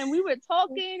girls. And we were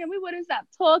talking and we wouldn't stop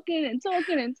talking and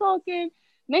talking and talking.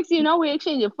 Next thing you know, we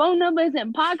exchanged phone numbers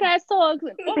and podcast talks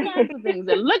and all kinds of things.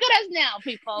 And look at us now,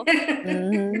 people.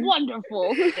 Mm-hmm.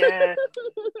 Wonderful. Yeah.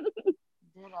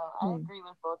 I agree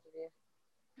with both of you.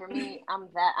 For me,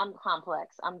 I'm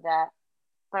complex. I'm that,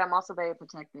 but I'm also very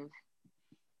protective.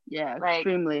 Yeah, like,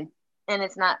 extremely. And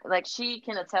it's not like, she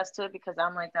can attest to it because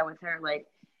I'm like that with her. Like,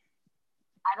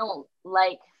 I don't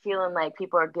like feeling like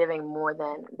people are giving more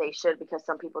than they should because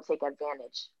some people take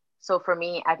advantage. So for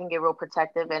me, I can get real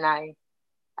protective, and I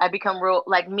become real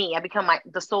like me. I become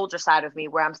the soldier side of me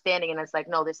where I'm standing and it's like,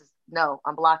 no,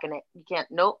 I'm blocking it. You can't,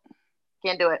 nope,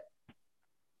 can't do it.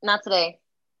 Not today.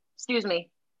 Excuse me.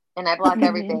 And I block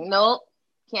everything. Nope,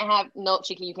 can't have, nope,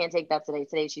 Chiki, you can't take that today.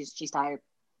 Today she's tired.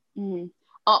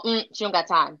 Mm-hmm. She don't got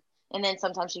time. And then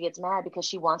sometimes she gets mad because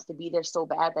she wants to be there so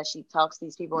bad that she talks to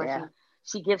these people, and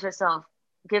she gives herself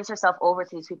over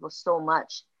to these people so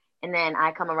much. And then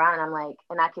I come around and I'm like,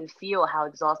 and I can feel how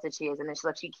exhausted she is. And then she's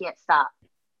like, she can't stop.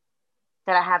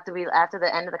 That I have to be, after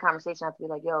the end of the conversation, I have to be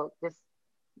like, yo,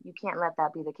 you can't let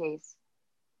that be the case.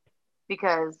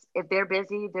 Because if they're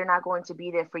busy, they're not going to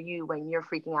be there for you when you're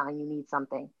freaking out and you need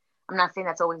something. I'm not saying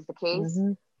that's always the case,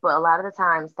 but a lot of the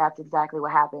times that's exactly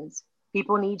what happens.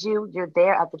 People need you. You're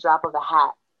there at the drop of a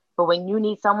hat. But when you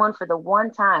need someone for the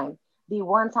one time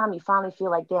you finally feel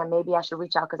like, damn, maybe I should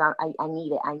reach out because I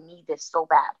need it. I need this so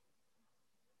bad.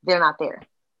 They're not there.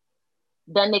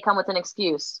 Then they come with an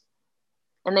excuse.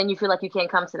 And then you feel like you can't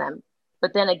come to them.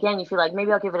 But then again, you feel like,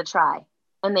 maybe I'll give it a try.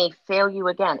 And they fail you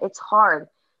again. It's hard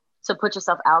to put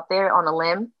yourself out there on a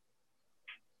limb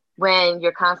when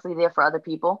you're constantly there for other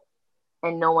people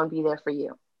and no one be there for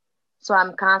you. So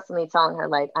I'm constantly telling her,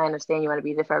 like, I understand you want to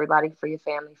be there for everybody, for your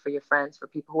family, for your friends, for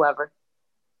people, whoever.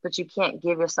 But you can't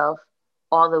give yourself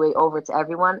all the way over to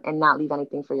everyone and not leave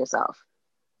anything for yourself.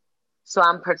 So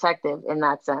I'm protective in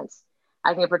that sense.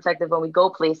 I can get protective when we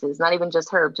go places, not even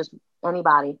just her, just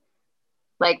anybody.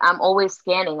 Like, I'm always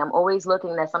scanning. I'm always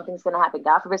looking that something's going to happen.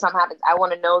 God forbid something happens. I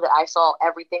want to know that I saw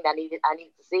everything that I needed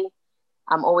to see.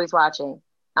 I'm always watching.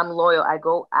 I'm loyal. I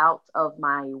go out of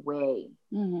my way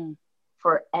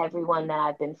for everyone that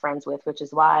I've been friends with, which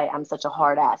is why I'm such a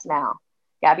hard ass now.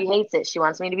 Gabby hates it. She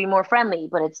wants me to be more friendly,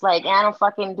 but it's like, I don't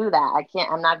fucking do that. I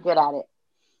can't. I'm not good at it.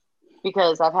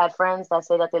 Because I've had friends that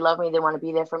say that they love me, they want to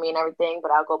be there for me and everything, but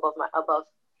I'll go above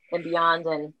and beyond.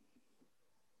 And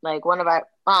like one of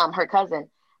her cousin,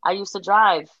 I used to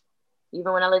drive,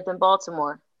 even when I lived in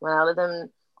Baltimore, when I lived in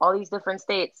all these different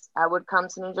states, I would come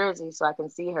to New Jersey so I can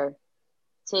see her,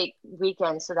 take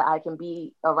weekends so that I can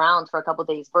be around for a couple of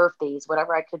days, birthdays,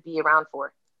 whatever I could be around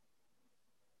for.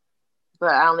 but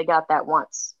I only got that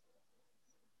once.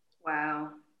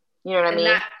 Wow. You know what I mean?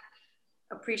 Not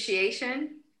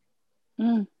appreciation.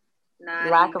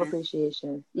 Lack of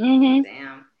appreciation.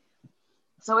 Damn.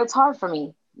 So it's hard for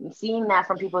me seeing that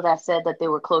from people that said that they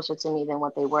were closer to me than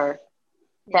what they were.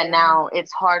 That now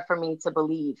it's hard for me to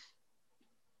believe.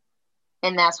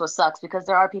 And that's what sucks, because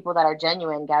there are people that are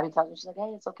genuine. Gabby tells me, she's like,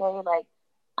 hey, it's okay. Like,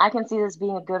 I can see this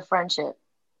being a good friendship.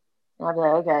 And I'll be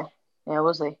like, okay, yeah,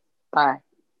 we'll see. Bye.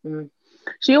 Mm-hmm.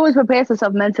 She always prepares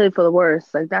herself mentally for the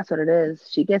worst. Like, that's what it is.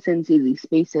 She gets into these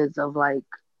spaces of like,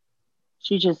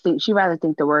 she rather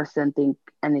think the worst than think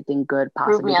anything good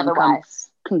possibly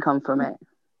can come from it.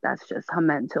 That's just her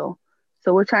mental.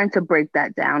 So we're trying to break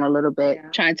that down a little bit,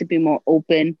 trying to be more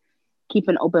open, keep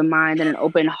an open mind and an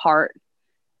open heart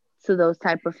to those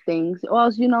type of things. Or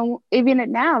else, even it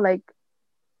now, like,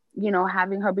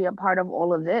 having her be a part of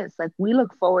all of this, like, we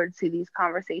look forward to these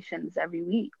conversations every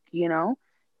week,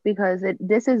 because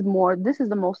this is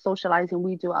the most socializing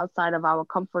we do outside of our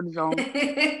comfort zone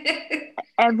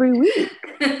every week.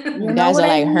 You guys are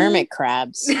like hermit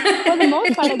crabs. For the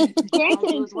most part, like,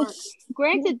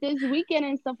 granted, this weekend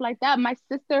and stuff like that, my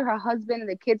sister, her husband, and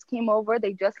the kids came over.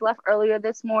 They just left earlier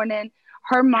this morning.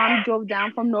 Her mom drove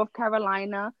down from North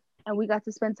Carolina, and we got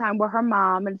to spend time with her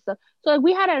mom and stuff. So like,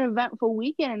 we had an eventful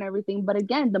weekend and everything. But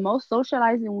again, the most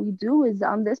socializing we do is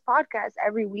on this podcast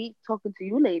every week, talking to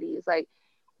you ladies. Like,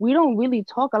 we don't really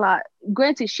talk a lot.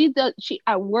 Granted, she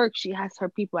at work, she has her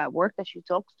people at work that she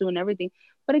talks to and everything.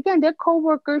 But again, they're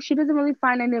co-workers. She doesn't really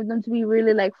find any of them to be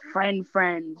really like friends,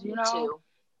 Too.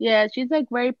 Yeah, she's like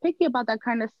very picky about that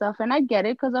kind of stuff. And I get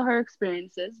it because of her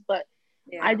experiences. But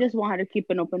I just want her to keep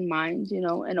an open mind,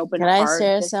 an open heart. Can I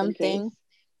share something?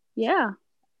 Yeah.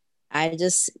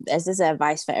 This is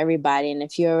advice for everybody. And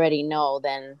if you already know,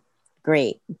 then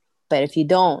great. But if you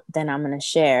don't, then I'm going to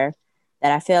share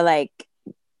that I feel like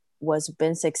what's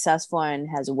been successful and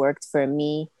has worked for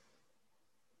me,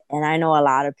 and I know a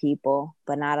lot of people,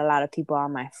 but not a lot of people are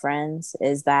my friends,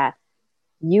 is that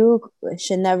you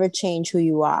should never change who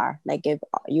you are. Like, if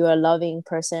you're a loving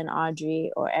person,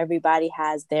 Audrey, or everybody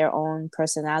has their own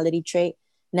personality trait,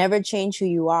 never change who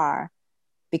you are,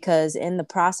 because in the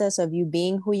process of you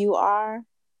being who you are,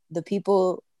 the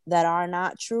people that are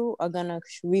not true are going to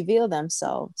reveal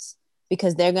themselves,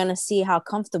 because they're going to see how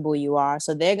comfortable you are.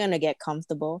 So they're going to get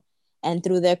comfortable, and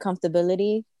through their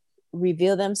comfortability,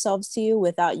 reveal themselves to you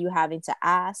without you having to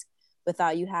ask,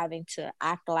 without you having to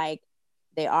act like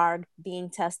they are being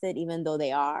tested, even though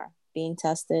they are being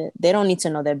tested. They don't need to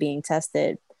know they're being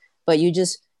tested, but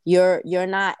you're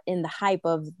not in the hype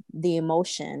of the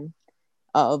emotion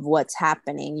of what's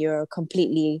happening. You're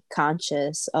completely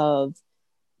conscious of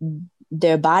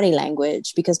their body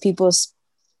language, because people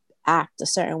act a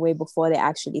certain way before they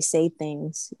actually say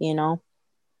things,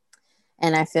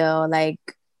 And I feel like,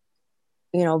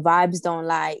 vibes don't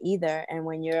lie either. And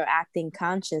when you're acting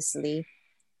consciously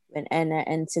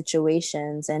in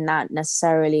situations, and not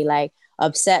necessarily like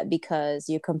upset because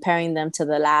you're comparing them to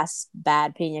the last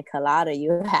bad pina colada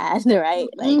you had, right?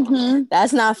 Like,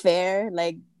 that's not fair.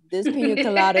 Like, this pina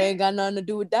colada ain't got nothing to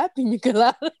do with that pina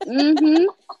colada. They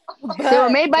were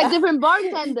made by different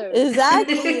bartenders.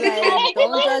 Exactly. Like,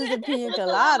 don't judge the pina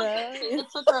colada. It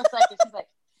took her a second. She's like,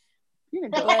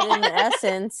 but in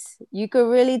essence, you could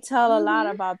really tell a lot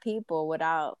about people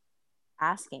without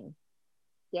asking.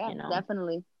 Yeah,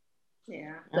 definitely.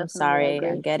 Yeah. I'm sorry,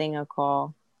 I'm getting a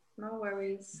call. No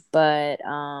worries. But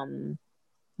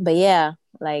yeah,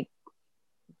 like,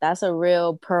 that's a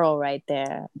real pearl right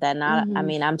there. That not, I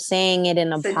mean, I'm saying it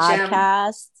in a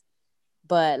podcast,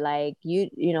 but like,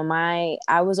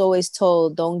 I was always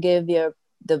told, don't give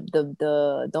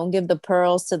don't give the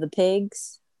pearls to the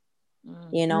pigs,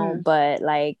 but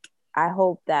like, I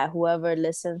hope that whoever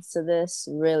listens to this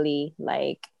really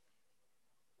like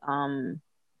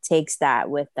takes that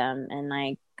with them and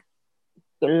like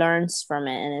learns from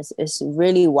it, and it's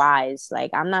really wise.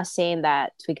 Like, I'm not saying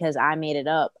that because I made it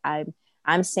up.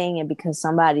 I'm saying it because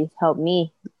somebody helped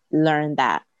me learn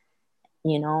that,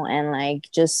 and like,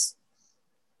 just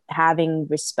having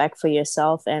respect for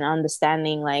yourself and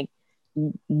understanding like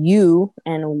you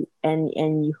and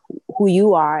who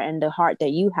you are and the heart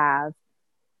that you have,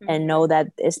 and know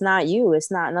that it's not you,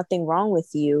 it's not nothing wrong with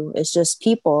you. It's just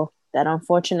people that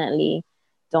unfortunately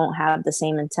don't have the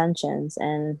same intentions.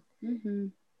 And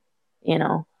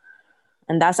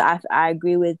and that's, I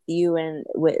agree with you and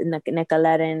with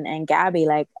Nicolette and Gabby.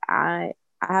 Like, I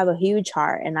have a huge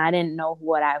heart, and I didn't know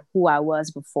who I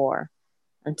was before,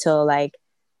 until like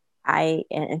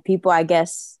and people, I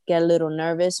guess, get a little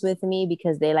nervous with me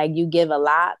because they like, you give a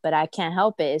lot, but I can't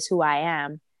help it. It's who I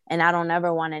am, and I don't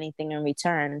ever want anything in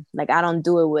return. Like, I don't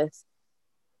do it with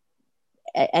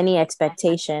any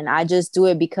expectation. I just do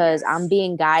it because I'm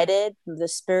being guided. The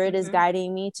spirit is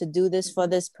guiding me to do this for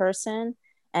this person,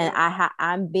 and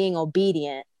I'm being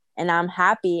obedient, and I'm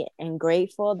happy and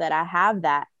grateful that I have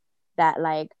that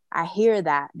like I hear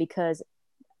that, because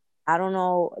I don't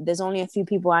know, there's only a few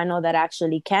people I know that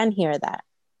actually can hear that,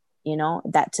 you know,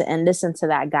 that to and listen to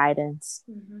that guidance.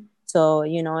 So,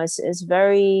 you know, it's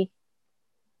very,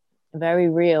 very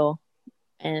real.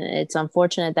 And it's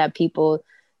unfortunate that people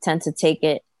tend to take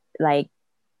it as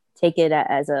take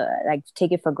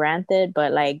it for granted.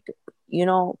 But like, you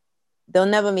know, they'll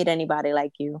never meet anybody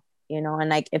like you know, and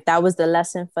like if that was the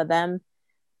lesson for them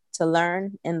to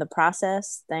learn in the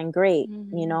process, then great,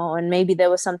 you know. And maybe there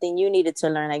was something you needed to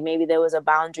learn, like maybe there was a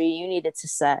boundary you needed to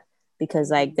set,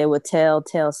 because like there were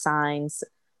telltale signs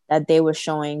that they were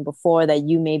showing before that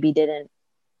you maybe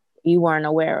you weren't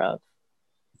aware of,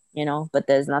 you know. But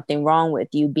there's nothing wrong with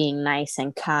you being nice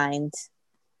and kind,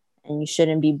 and you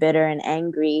shouldn't be bitter and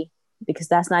angry, because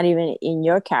that's not even in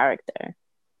your character,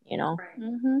 you know.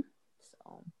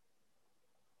 So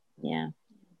yeah.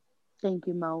 Thank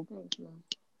you, Mo.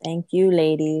 Thank you,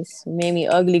 ladies. You made me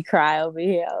ugly cry over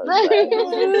here. That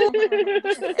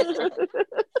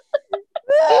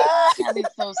is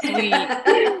so sweet.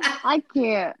 I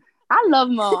can't. I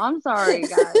love Mo. I'm sorry,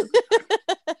 guys.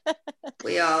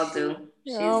 We all do.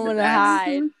 She's I'm the gonna best.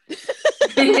 hide.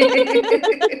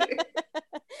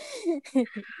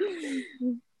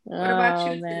 What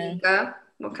about you, man? Tanika?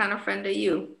 What kind of friend are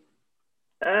you?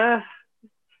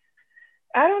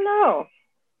 I don't know.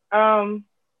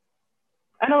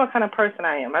 I know what kind of person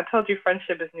I am. I told you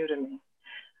friendship is new to me.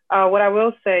 What I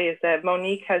will say is that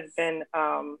Monique has been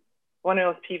one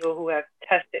of those people who have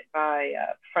tested my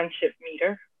friendship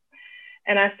meter.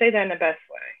 And I say that in the best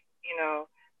way. You know,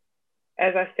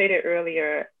 as I stated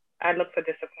earlier, I look for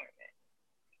disappointment.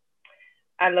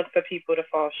 I look for people to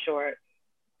fall short.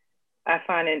 I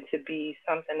find it to be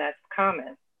something that's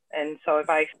common. And so if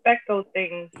I expect those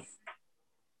things,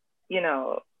 you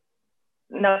know,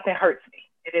 nothing hurts me.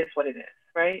 It is what it is,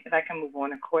 right? And I can move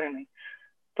on accordingly.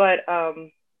 But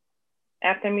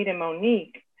after meeting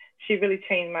Monique, she really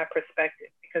changed my perspective,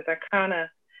 because I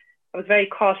was very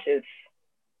cautious,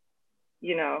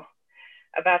 you know,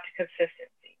 about the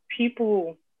consistency.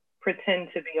 People pretend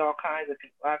to be all kinds of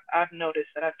people. I've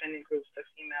noticed that I've been in groups of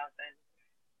females, and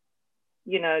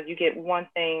you know, you get one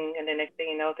thing and the next thing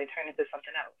you know, they turn into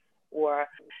something else, or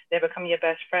they become your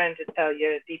best friend to tell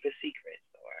your deepest secrets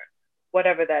or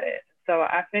whatever that is. So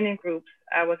I've been in groups.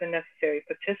 I wasn't necessarily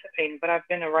participating, but I've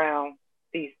been around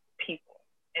these people.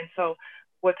 And so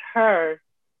with her,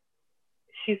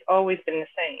 she's always been the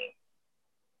same,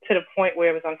 to the point where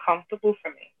it was uncomfortable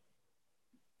for me,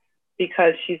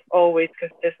 because she's always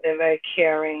consistent, very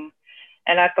caring.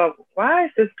 And I thought, why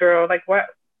is this girl, like, why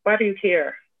do you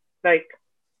care? Like,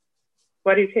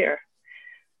 why do you care?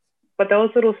 But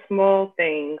those little small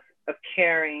things of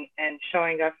caring and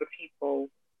showing up for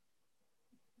people,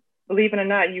 believe it or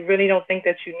not, you really don't think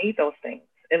that you need those things.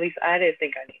 At least I didn't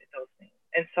think I needed those things.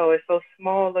 And so it's those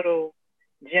small little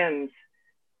gems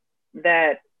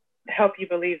that help you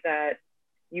believe that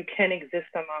you can exist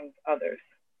amongst others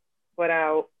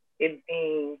without it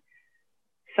being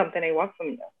something they want from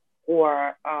you,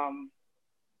 or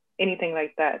anything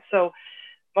like that. So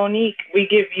Monique, we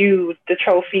give you the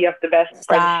trophy of the best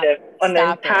friendship on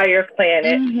the entire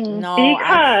planet. No,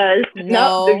 because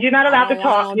you're not allowed to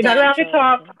talk. You're not allowed to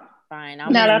talk. Fine,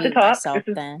 I'm not allowed to talk.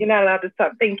 You're not allowed to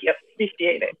talk. Thank you.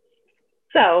 Appreciate it.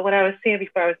 So what I was saying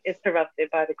before I was interrupted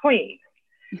by the queen,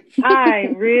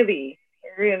 I really,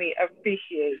 really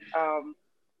appreciate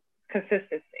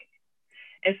consistency.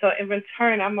 And so in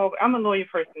return, I'm a loyal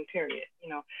person, period. You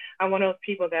know, I'm one of those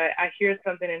people that I hear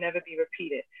something and never be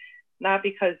repeated. Not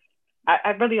because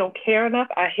I really don't care enough.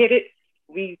 I hit it,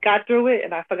 we got through it,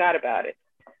 and I forgot about it.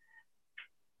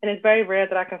 And it's very rare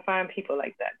that I can find people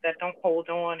like that don't hold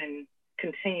on and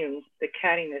continue the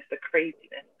cattiness, the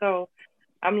craziness. So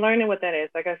I'm learning what that is.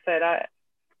 Like I said,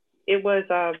 it was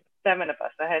 7 of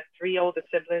us. I had 3 older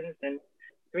siblings and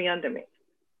 3 under me.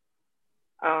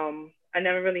 I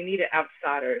never really needed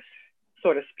outsiders,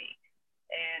 so to speak.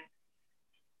 And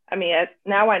I mean,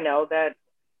 now I know that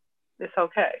it's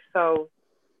okay. So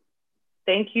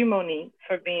thank you, Monique,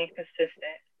 for being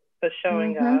consistent, for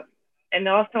showing up, and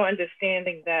also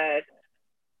understanding that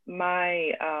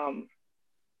my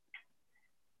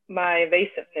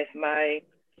evasiveness, my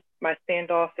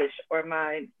standoffish, or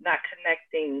my not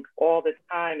connecting all the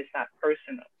time is not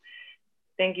personal.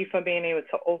 Thank you for being able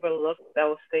to overlook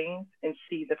those things and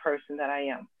see the person that I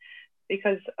am.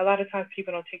 Because a lot of times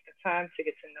people don't take the time to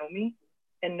get to know me,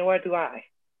 and nor do I.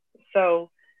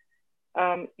 So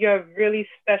you're a really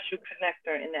special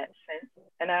connector in that sense.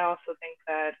 And I also think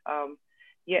that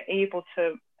you're able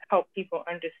to help people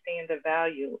understand the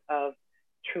value of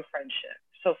true friendship.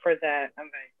 So for that, I'm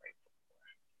very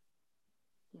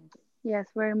grateful. Yes,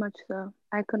 very much so.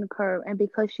 I concur. And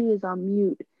because she is on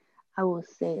mute, I will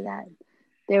say that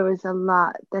there is a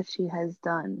lot that she has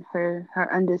done. Her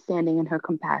understanding and her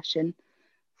compassion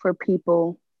for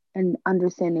people and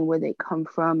understanding where they come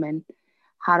from and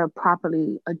how to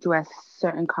properly address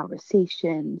certain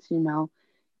conversations, you know.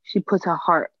 She puts her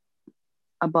heart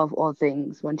above all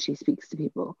things when she speaks to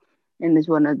people, and is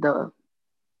one of the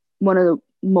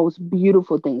most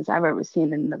beautiful things I've ever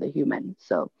seen in another human.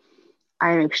 So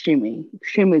I am extremely,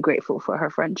 extremely grateful for her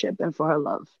friendship and for her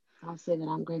love. I'll say that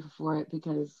I'm grateful for it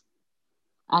because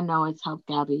I know it's helped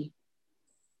Gabby.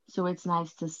 So it's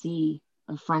nice to see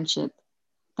a friendship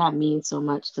that means so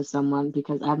much to someone,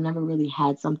 because I've never really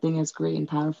had something as great and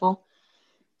powerful.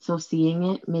 So seeing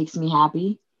it makes me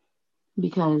happy,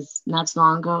 because not so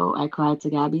long ago I cried to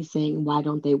Gabby saying, why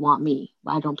don't they want me?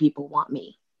 Why don't people want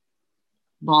me?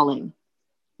 Bawling.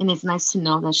 And it's nice to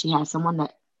know that she has someone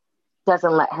that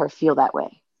doesn't let her feel that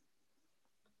way.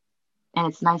 And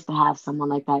it's nice to have someone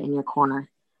like that in your corner.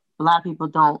 A lot of people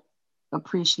don't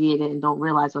appreciate it and don't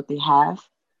realize what they have.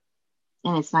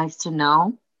 And it's nice to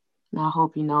know. And I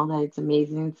hope you know that it's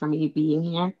amazing for me being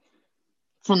here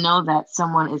to know that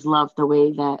someone is loved the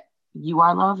way that you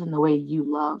are loved and the way you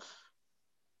love.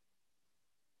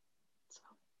 So,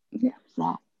 yeah,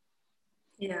 that.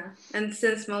 Yeah. And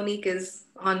since Monique is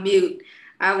on mute,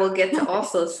 I will get to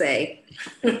also say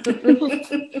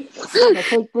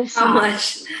how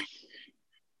much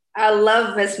I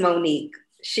love Miss Monique.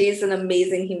 She's an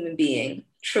amazing human being.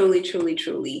 Truly, truly,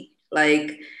 truly.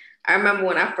 Like, I remember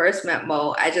when I first met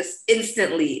Mo, I just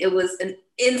instantly, it was an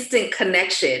instant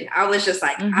connection. I was just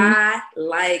like, I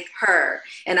like her.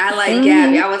 And I like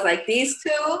Gabby. I was like, these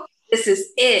two, this is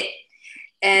it.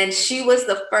 And she was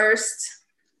the first.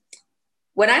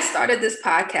 When I started this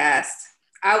podcast,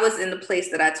 I was in the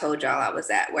place that I told y'all I was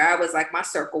at, where I was like, my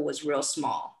circle was real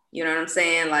small. You know what I'm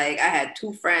saying? Like, I had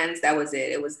 2 friends. That was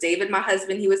it. It was David, my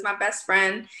husband. He was my best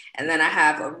friend. And then I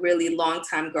have a really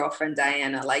long-time girlfriend,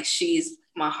 Diana. Like, she's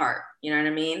my heart. You know what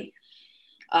I mean?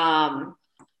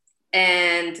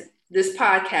 And this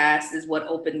podcast is what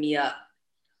opened me up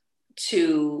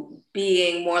to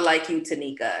being more like you,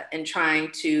 Tanika, and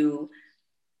trying to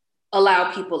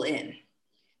allow people in.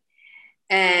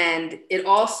 And it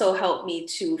also helped me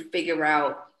to figure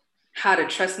out how to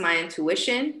trust my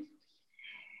intuition.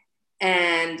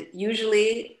 And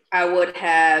usually I would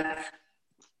have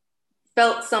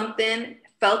felt something,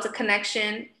 felt a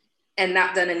connection, and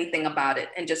not done anything about it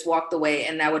and just walked away,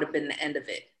 and that would have been the end of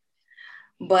it.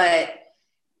 But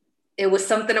it was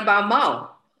something about Mo.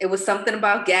 It was something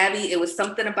about Gabby. It was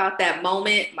something about that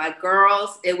moment, my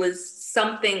girls. It was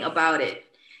something about it.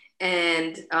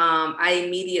 And I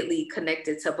immediately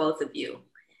connected to both of you.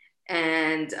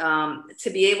 And to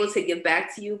be able to give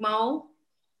back to you, Mo,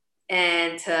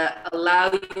 and to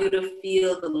allow you to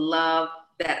feel the love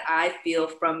that I feel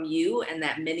from you and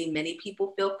that many, many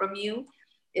people feel from you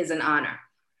is an honor.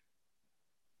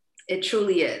 It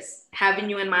truly is. Having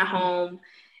you in my home,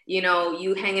 you know,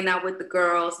 you hanging out with the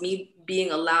girls, me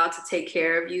being allowed to take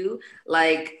care of you,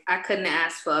 like, I couldn't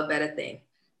ask for a better thing,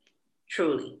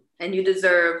 truly. And you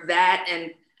deserve that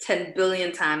and 10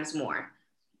 billion times more.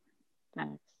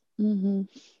 Thanks. Mm-hmm.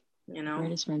 You know?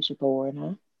 Greatest friendship award,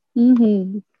 huh?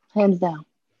 Mm-hmm. Hands down.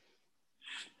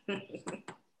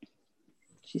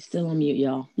 She's still on mute,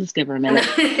 y'all. Let's give her a minute.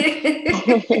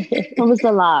 It was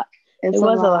a lot. It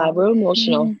was a lot. We're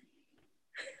emotional.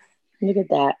 Mm-hmm. Look at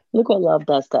that. Look what love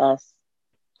does to us.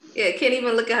 Yeah, can't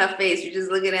even look at her face. You're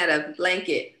just looking at a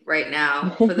blanket right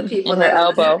now for the people that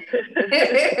elbow.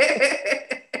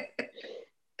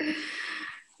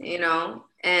 You know,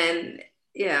 and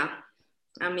yeah,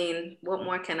 I mean, what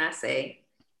more can I say?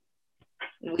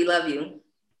 We love you.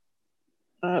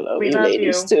 I love you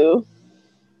ladies too.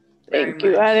 Thank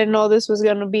you. I didn't know this was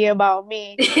gonna be about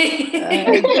me.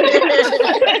 I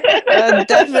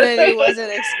definitely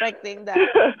wasn't expecting that.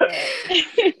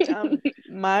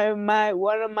 But,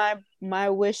 one of my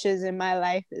wishes in my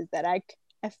life is that I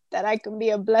can be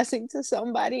a blessing to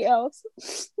somebody else.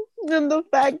 And the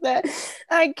fact that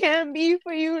I can be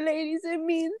for you ladies, it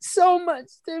means so much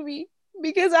to me.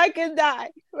 Because I can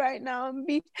die right now and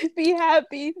be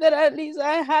happy that at least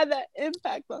I had that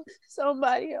impact on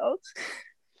somebody else.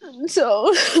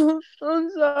 So I'm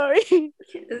sorry.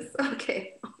 It's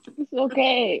okay. It's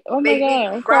okay. Oh Make my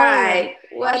God. me cry.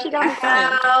 What the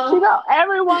hell? She got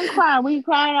everyone crying. We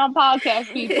crying on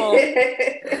podcast, people.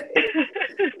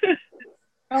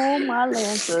 Oh my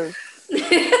Lancers.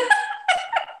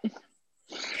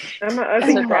 I'm an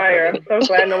ugly crier. I'm so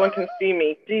glad no one can see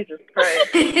me. Jesus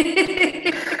Christ.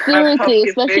 My puff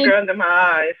Seriously, gets bigger under my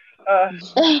eyes.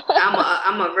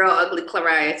 I'm a real ugly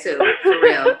crier too, for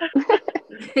real.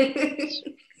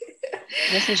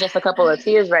 This is just a couple of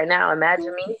tears right now.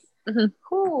 Imagine me.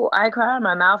 Ooh, I cry.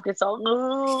 My mouth gets all.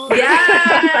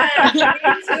 Yes,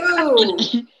 me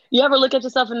too. You ever look at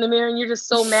yourself in the mirror and you're just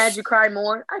so mad you cry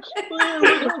more? I can't believe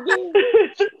it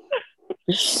again.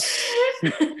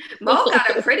 Mo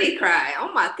got a pretty cry.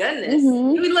 Oh my goodness.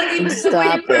 Mhm. You look even the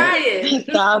way you crying.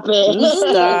 Stop it.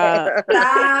 Stop.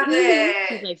 Stop He's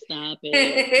it. like, stop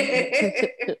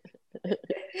it.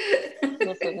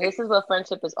 Listen, this is what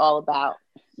friendship is all about.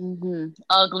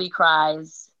 Ugly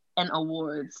cries and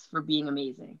awards for being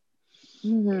amazing.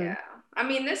 Yeah. I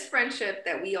mean, this friendship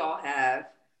that we all have,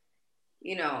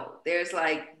 you know, there's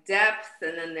like depth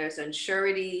and then there's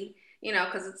unsurety, you know,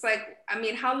 because it's like, I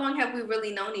mean, how long have we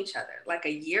really known each other? Like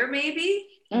a year, maybe?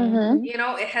 You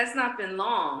know, it has not been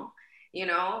long, you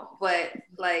know, but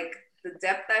like the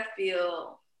depth I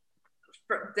feel,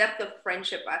 depth of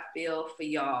friendship I feel for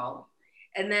y'all.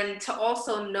 And then to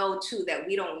also know too that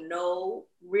we don't know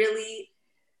really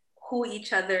who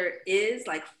each other is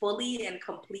like fully and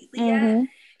completely yet,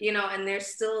 you know, and there's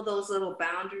still those little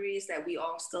boundaries that we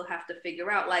all still have to figure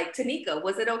out. Like, Tanika,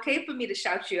 was it okay for me to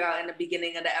shout you out in the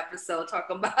beginning of the episode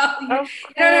talking about you? Of course,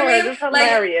 You know what I mean? it's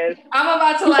hilarious. Like, I'm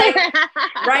about to like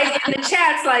write in the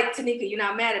chats like, Tanika, you're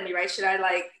not mad at me, right? Should I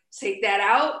like take that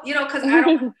out? You know, because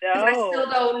I still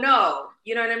don't know.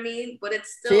 You know what I mean? But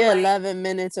it's still She's like, 11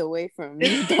 minutes away from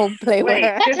me. Don't play with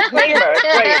her. Disclaimer.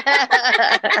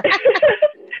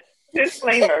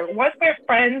 Disclaimer. Once we're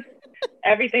friends,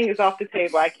 everything is off the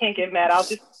table. I can't get mad. I'll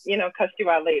just, you know, cuss you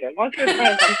out later. Once we're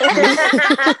friends,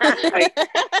 I'm like,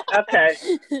 okay,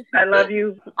 I love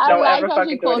you. Don't ever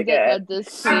fucking do it again.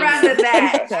 I'd rather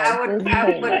that. I would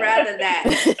rather that.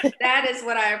 That is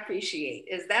what I appreciate.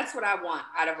 Is that's what I want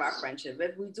out of our friendship.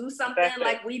 If we do something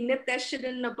like we nip that shit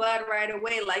in the bud right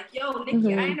away, like, yo,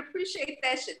 Nikki, I ain't appreciate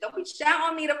that shit. Don't be shouting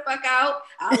on me the fuck out.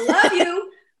 I love you.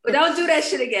 But don't do that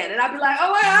shit again. And I'll be like,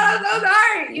 oh my God, I'm so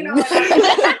sorry. You know,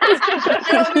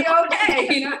 it'll be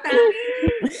okay. You know?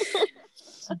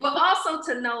 But also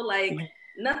to know, like,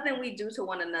 nothing we do to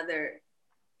one another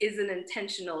is an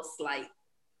intentional slight.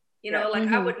 You know, like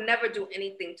I would never do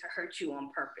anything to hurt you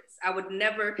on purpose. I would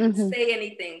never say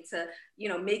anything to, you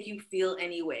know, make you feel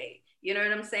any way. You know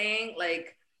what I'm saying?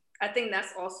 Like, I think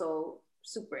that's also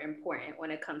super important when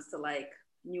it comes to like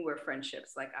newer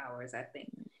friendships like ours, I think.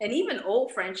 And even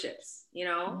old friendships, you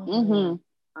know?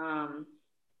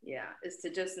 Yeah, is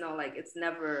to just know like I'm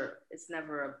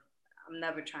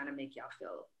never trying to make y'all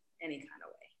feel any kind of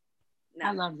way. No.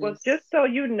 I love this. Well, just so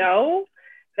you know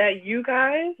that you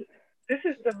guys, this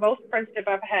is the most friendship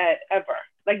I've had ever.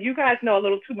 Like, you guys know a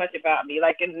little too much about me.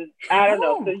 Like, in, I don't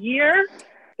know, the year,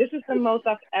 this is the most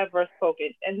I've ever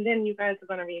spoken. And then you guys are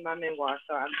going to read my memoir,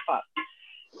 so I'm fucked.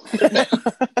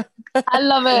 I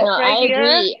love it. No, I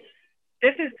agree.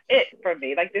 This is it for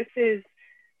me. Like, this is,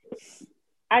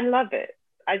 I love it.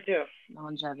 I do.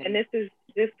 Longevity. And this is,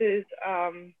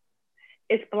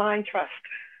 it's blind trust.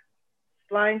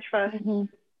 Blind trust.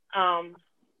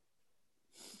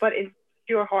 But it's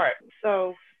your heart.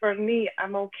 So for me,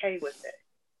 I'm okay with it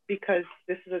because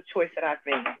this is a choice that I've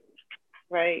made,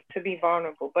 right? To be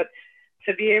vulnerable, but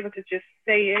to be able to just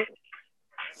say it,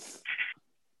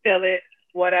 feel it,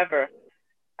 whatever,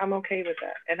 I'm okay with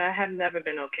that. And I have never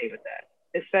been okay with that,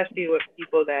 especially with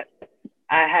people that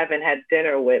I haven't had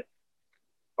dinner with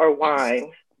or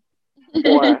wine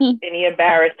or any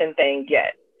embarrassing thing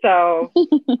yet. So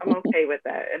I'm okay with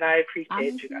that. And I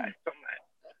appreciate you guys so much.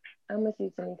 I'm with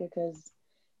you, Tanika, because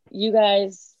you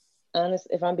guys,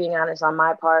 if I'm being honest on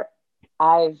my part,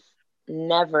 I've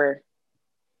never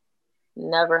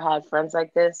had friends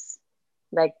like this,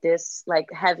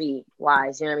 like heavy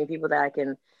wise, you know what I mean? People that I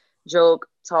can joke,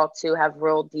 talk to, have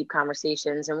real deep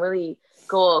conversations and really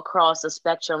go across a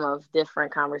spectrum of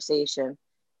different conversation.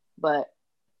 But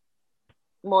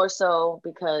more so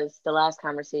because the last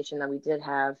conversation that we did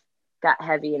have got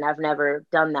heavy, and I've never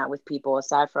done that with people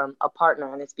aside from a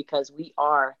partner, and it's because we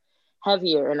are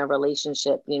heavier in a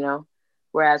relationship, you know,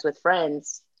 whereas with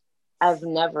friends, I've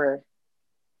never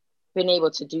been able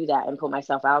to do that and put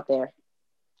myself out there,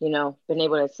 you know, been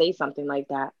able to say something like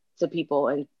that to people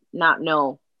and not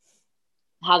know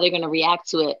how they're going to react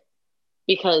to it,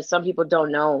 because some people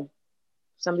don't know,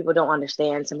 some people don't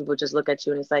understand, some people just look at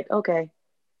you and it's like, okay.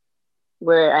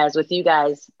 Whereas with you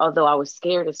guys, although I was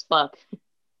scared as fuck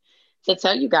to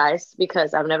tell you guys,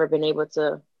 because I've never been able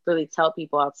to really tell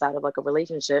people outside of like a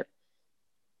relationship,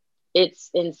 it's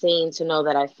insane to know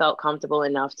that I felt comfortable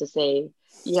enough to say,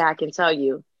 yeah, I can tell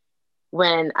you,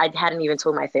 when I hadn't even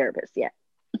told my therapist yet.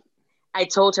 I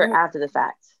told her after the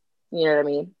fact. You know what I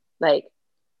mean? Like,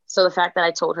 so the fact that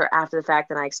I told her after the fact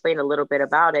and I explained a little bit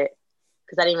about it,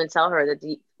 because I didn't even tell her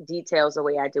the details the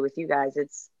way I did with you guys.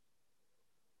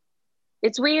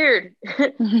 It's weird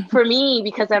for me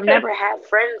because I've never had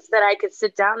friends that I could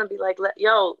sit down and be like,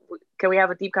 yo, can we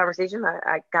have a deep conversation?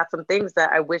 I got some things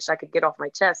that I wish I could get off my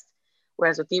chest.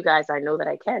 Whereas with you guys, I know that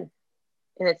I can.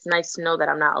 And it's nice to know that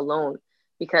I'm not alone,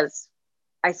 because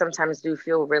I sometimes do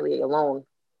feel really alone.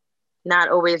 Not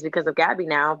always because of Gabby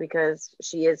now, because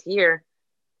she is here.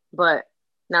 But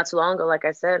not too long ago, like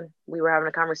I said, we were having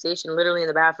a conversation literally in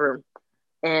the bathroom.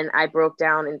 And I broke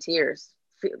down in tears,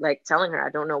 like telling her, I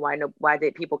don't know why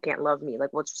people can't love me.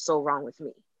 Like, what's so wrong with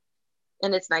me?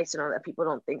 And it's nice to know that people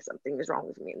don't think something is wrong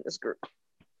with me in this group.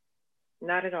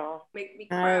 Not at all. Make me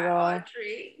cry,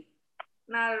 Audrey.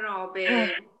 Not at all, babe.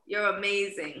 You're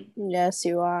amazing. Yes,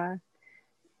 you are.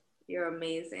 You're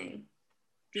amazing.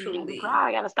 Truly.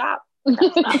 I gotta stop.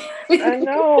 I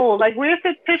know. Like, where's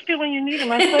the tissue when you need it?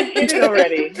 My son hit it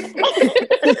already. I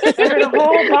heard a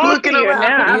whole box here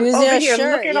now. I'm use over your here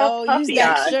shirt, looking all puffy. Use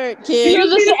that shirt, kid. Do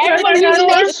you see the shirt I got on?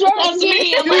 That's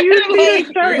me. Do you see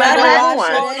the shirt I have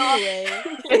on? Anyway.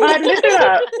 If I lift it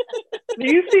up, do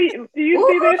you see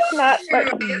this? Not like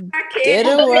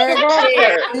it'll work.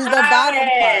 shirt. Use the bottom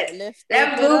part. Lift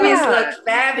them boobies look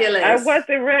fabulous. I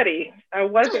wasn't ready,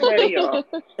 y'all.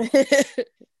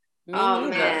 Oh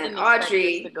man,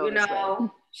 Audrey, you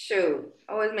know, shoot,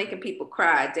 always making people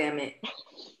cry. Damn it.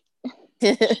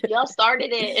 Y'all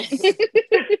started it.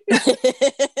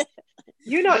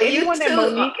 You know, anyone that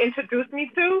Monique introduced me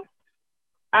to,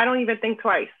 I don't even think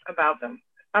twice about them.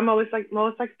 I'm always like,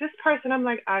 this person, I'm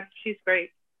like, she's great.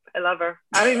 I love her.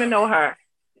 I don't even know her.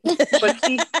 But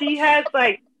she has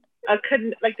like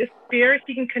this spirit.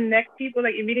 She can connect people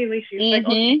like immediately. She's like,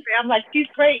 oh, she's great. I'm like, she's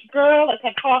great, girl. Let's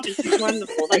have coffee. She's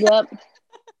wonderful. Like,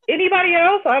 anybody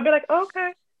else, I'll be like,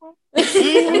 okay.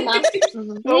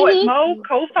 So what, Mo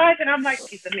co-signs, and I'm like,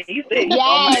 she's amazing.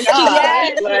 Yes,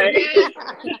 yes.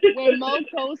 When Mo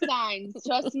co-signs,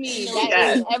 trust me,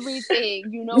 that is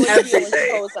everything. You know it's you when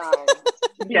she co-signs.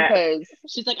 Because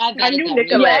she's like, I knew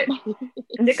Nicolette.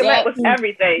 Nicolette was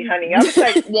everything, honey. I was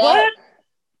like, what?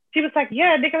 She was like,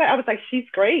 yeah, Nicolette. I was like, she's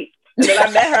great. And then I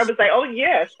met her. I was like, oh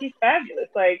yeah, she's fabulous.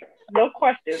 Like, no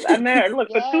questions. I met her. Look,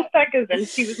 for 2 seconds, and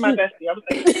she was my bestie. I was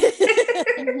like,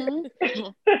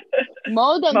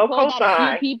 Mo done called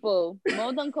out a few people.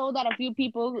 Mo done called out a few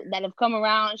people that have come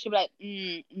around. She'll be like,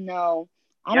 no,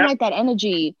 I don't like that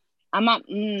energy. I'm not,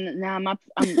 I'm not,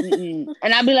 and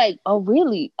I'll be like, oh,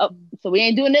 really? Oh, so we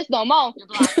ain't doing this no more.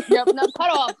 Yep, no, cut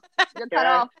off. You're cut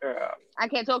off. Girl. I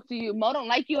can't talk to you. Mo don't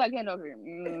like you. I can't talk to you.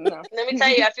 No. Let me tell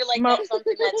you, I feel like that's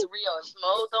something that's real. If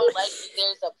Mo don't like you,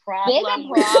 there's a problem.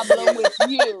 There's a problem with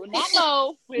you. Not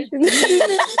Mo, with you.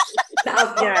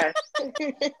 Yes.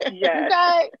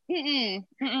 Yes. Okay.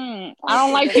 I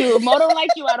don't like you. Mo don't like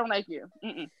you. I don't like you.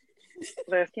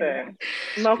 Listen,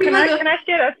 Mo, can I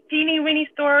share a teeny weeny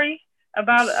story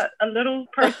about a little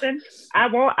person? I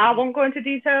won't go into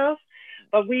details,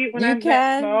 but when I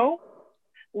met Mo,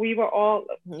 we were all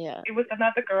it was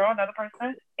another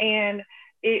person, and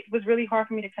it was really hard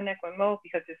for me to connect with Mo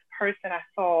because this person I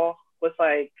saw was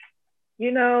like,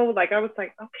 like I was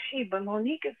like, okay, but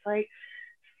Monique is like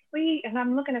sweet, and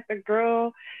I'm looking at the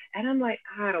girl, and I'm like,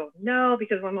 I don't know,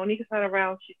 because when Monique is not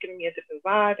around, she's giving me a different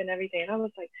vibe and everything, and I was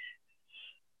like,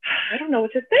 I don't know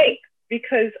what to think,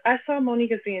 because I saw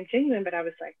Monique as being genuine, but I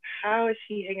was like, how is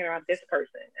she hanging around this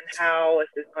person, and how is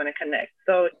this going to connect?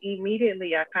 So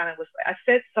immediately I kind of was like, I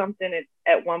said something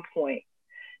at one point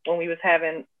when we was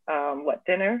having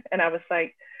dinner, and I was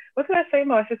like, what did I say,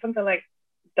 Mo? I said something like,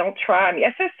 don't try me.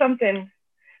 I said something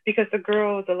because the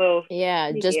girl was a little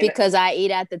just because I eat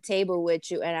at the table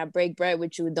with you and I break bread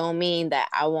with you don't mean that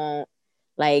I won't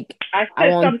I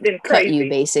won't cut crazy. You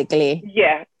basically.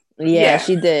 Yeah,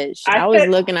 she did. I was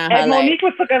looking at her and Monique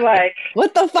was looking like,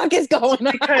 what the fuck is going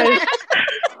on?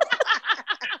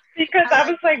 Because I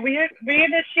was like, we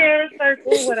in a sharing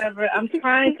circle, whatever. I'm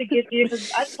trying to get you,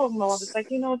 because I told Mo, I was like,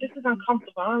 this is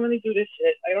uncomfortable. I don't really do this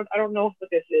shit. I don't know what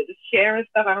this is. It's sharing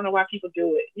stuff. I don't know why people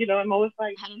do it. And Mo was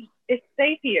like, it's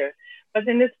safe here. But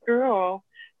then this girl,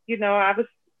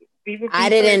 I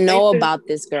didn't know about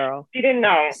this girl. She didn't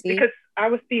know because I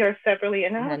would see her separately,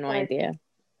 and I had no idea.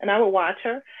 And I would watch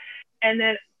her. And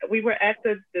then we were at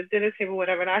the dinner table,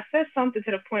 whatever, and I said something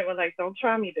to the point where, like, don't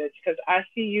try me, bitch, because I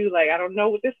see you, like, I don't know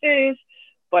what this is,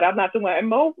 but I'm not doing it. And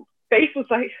Mo's face was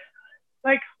like,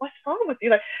 what's wrong with you?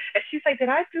 Like, and she's like, did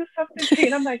I do something to you?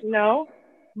 And I'm like, no.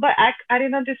 but I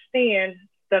didn't understand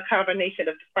the combination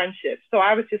of the friendship. So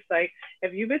I was just like,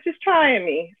 if you bitches trying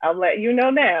me, I'll let you know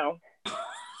now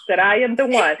that I am the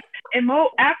one. And Mo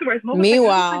afterwards, Mo was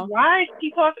Meanwhile, like, why is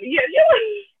she talking? Yeah,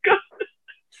 you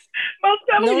Mo,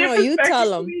 tell me your you perspective,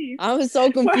 tell him. please. I was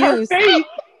so But her confused. face,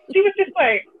 she was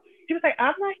like,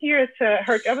 I'm not here to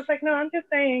hurt you. I was like, no, I'm just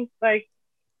saying, like,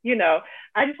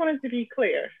 I just wanted to be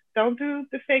clear. Don't do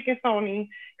the fake and phony.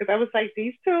 Because I was like,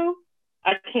 these two,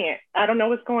 I can't. I don't know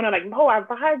what's going on. Like, Mo, I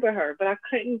vibe with her, but I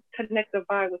couldn't connect the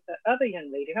vibe with the other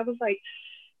young lady. And I was like,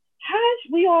 how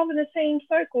is we all in the same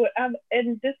circle?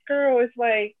 And this girl is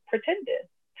like pretending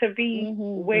to be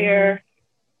where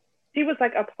she was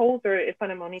like a poser in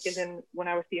front of Monique. And then when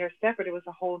I would see her separate, it was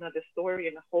a whole nother story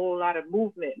and a whole lot of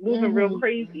moving real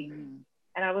crazy.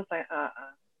 And I was like,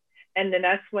 And then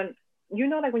that's when,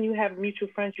 like when you have mutual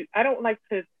friends, I don't like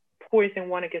to poison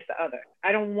one against the other.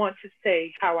 I don't want to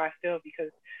say how I feel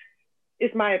because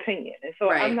it's my opinion. And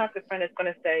so I'm not the friend that's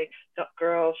going to say,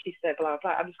 girl, she said blah,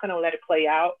 blah. I'm just going to let it play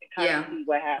out and kind of see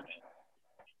what happens.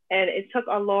 And it took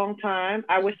a long time.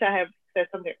 I wish I had said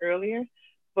something earlier.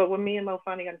 But when me and Mo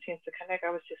finally got a chance to connect, I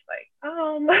was just like,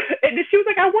 and then she was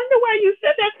like, I wonder why you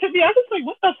said that to me. I was like,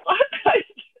 what the fuck?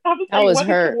 I was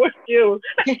hurt. Towards you.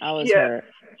 I was hurt.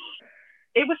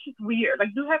 It was just weird. Like,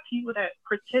 you have people that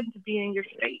pretend to be in your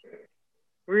state.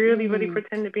 Really, really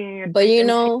pretend to be in your state. But it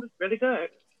was really good.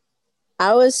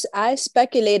 I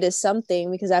speculated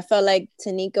something because I felt like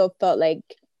Tanika felt like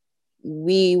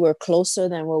we were closer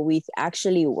than what we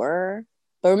actually were.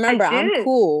 But remember, I'm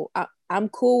cool. I'm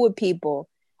cool with people.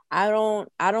 I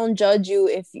don't judge you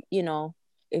if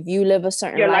you live a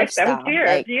certain lifestyle.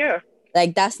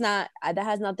 Like that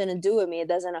has nothing to do with me. It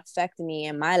doesn't affect me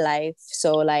in my life.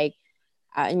 So like,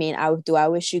 I mean, I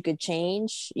wish you could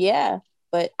change? Yeah.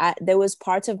 But there was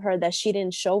parts of her that she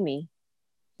didn't show me.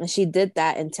 And she did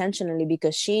that intentionally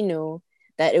because she knew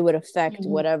that it would affect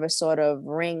whatever sort of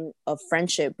ring of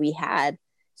friendship we had.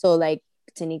 So like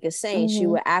Tanika's saying, she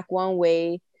would act one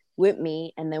way with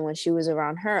me, and then when she was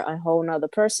around her, a whole nother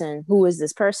person. Who is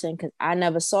this person? Because I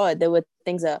never saw it. There were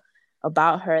things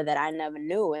about her that I never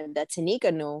knew and that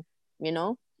Tanika knew,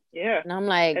 Yeah. And I'm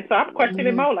like, and so I'm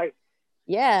questioning Mo, like,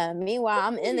 yeah, meanwhile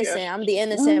I'm innocent. I'm the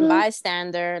innocent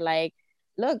bystander. Like,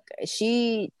 look,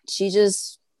 she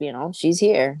just, she's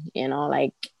here,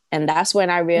 like, and that's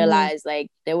when I realized like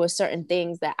there were certain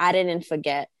things that I didn't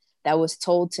forget that was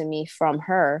told to me from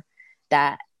her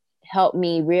that helped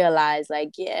me realize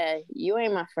like, yeah, you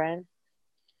ain't my friend.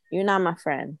 You're not my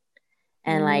friend.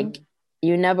 And like,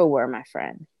 you never were my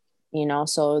friend,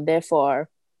 so therefore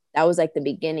that was like the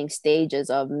beginning stages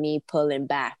of me pulling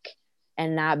back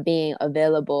and not being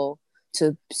available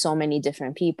to so many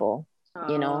different people,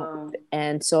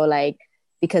 and so like,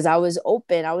 because I was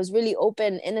really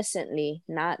open innocently,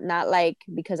 not like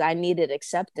because I needed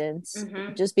acceptance,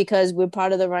 just because we're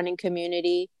part of the running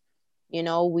community,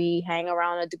 we hang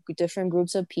around different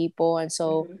groups of people. And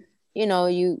so,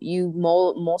 you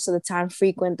most of the time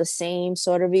frequent the same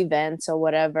sort of events or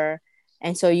whatever.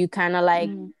 And so you kind of like,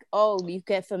 you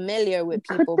get familiar with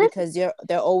people because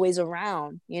they're always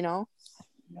around,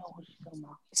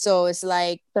 So it's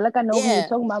like, I feel like I know who you're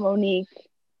talking about, Monique.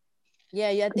 Yeah,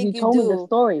 I think you told do. me the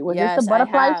story. Was this the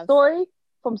butterfly story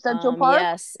from Central Park?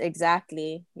 Yes,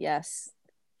 exactly. Yes.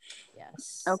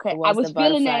 Okay, I was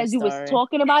feeling that as you was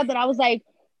talking about that. I was like,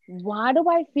 why do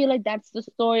I feel like that's the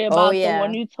story about the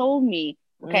one you told me?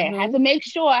 Okay, I had to make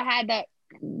sure I had that.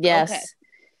 Yes. Okay.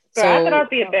 So I thought I was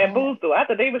being bamboozled. I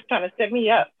thought they was trying to set me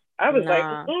up. I was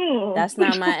like, that's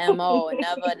not my MO.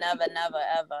 Never, never, never,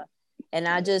 ever. And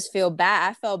I just feel bad.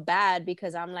 I felt bad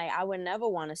because I'm like, I would never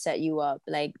want to set you up.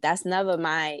 Like, that's never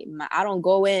my I don't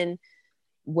go in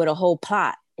with a whole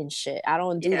plot and shit. I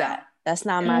don't do that. That's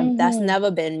not my, that's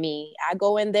never been me. I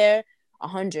go in there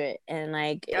 100, and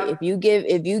like, if you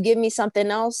give me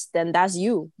something else, then that's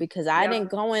you, because I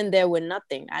didn't go in there with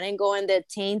nothing. I didn't go in there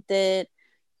tainted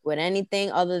with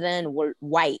anything other than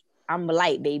white. I'm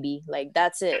light, baby. Like,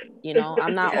 that's it.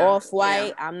 I'm not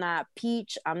off-white. I'm not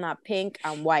peach. I'm not pink.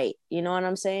 I'm white. You know what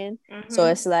I'm saying? So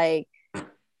it's like,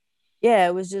 yeah,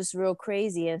 it was just real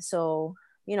crazy. And so,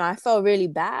 I felt really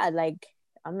bad. Like,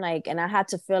 I'm like, and I had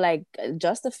to feel like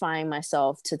justifying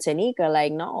myself to Tanika.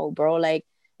 Like, no, bro, like,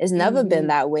 it's never been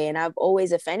that way. And I've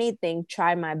always, if anything,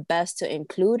 tried my best to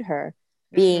include her,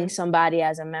 being somebody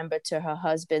as a member to her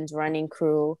husband's running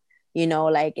crew.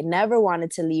 Like, never wanted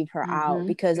to leave her out,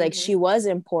 because like, she was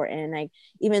important. Like,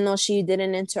 even though she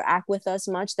didn't interact with us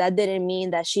much, that didn't mean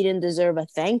that she didn't deserve a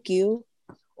thank you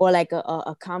or like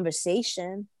a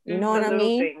conversation. You know what I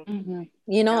mean?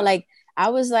 Like, I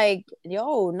was like,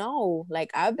 yo, no,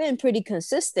 like I've been pretty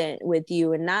consistent with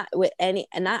you and not with any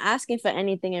and not asking for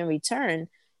anything in return,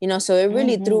 so it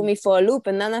really threw me for a loop.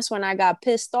 And then that's when I got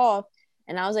pissed off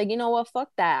and I was like, you know what, fuck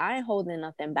that. I ain't holding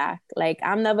nothing back. Like,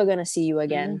 I'm never gonna see you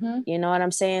again. You know what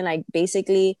I'm saying? Like,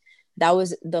 basically that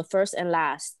was the first and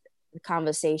last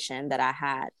conversation that I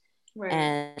had. Right.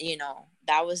 And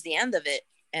that was the end of it.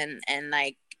 And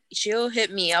like, she'll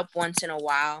hit me up once in a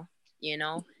while,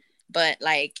 but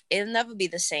like it'll never be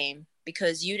the same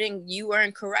because you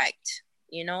weren't correct,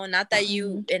 not that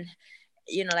you and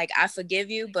like, I forgive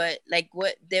you, but like,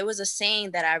 there was a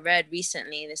saying that I read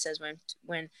recently that says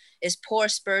when it's poor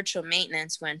spiritual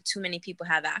maintenance when too many people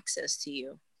have access to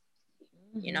you,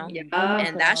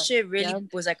 and that shit really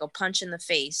was like a punch in the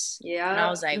face. And I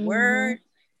was like, word,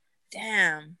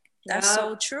 damn, that's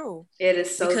so true. It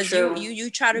is so because true. You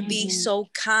try to be so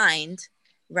kind,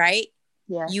 right?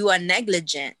 You are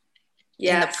negligent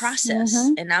in the process.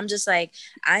 And I'm just like,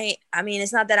 I mean,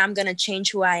 it's not that I'm gonna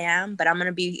change who I am, but I'm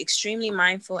gonna be extremely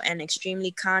mindful and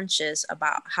extremely conscious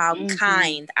about how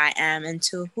kind I am and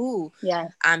to who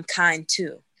I'm kind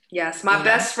to. Yes, my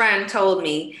best friend told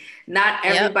me not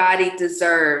everybody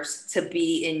deserves to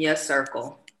be in your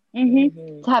circle.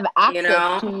 To have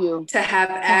access to you. To have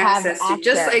access to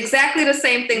just exactly the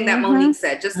same thing that Monique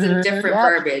said, just in different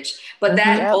verbiage. But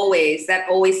that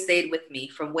always stayed with me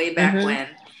from way back when.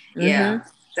 Yeah,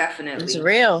 definitely. It's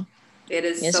real.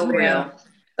 It's so real.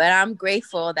 But I'm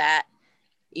grateful that,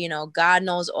 God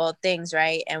knows all things,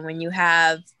 right? And when you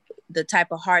have the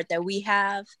type of heart that we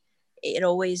have, it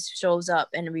always shows up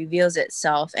and reveals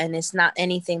itself. And it's not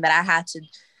anything that I had to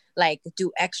like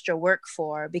do extra work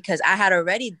for, because I had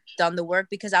already done the work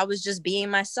because I was just being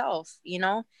myself,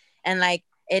 and like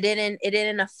it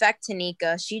didn't affect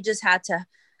Tanika. She just had to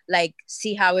like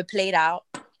see how it played out.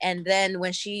 And then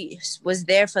when she was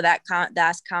there for that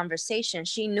conversation,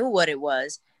 she knew what it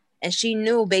was. And she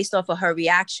knew based off of her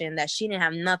reaction that she didn't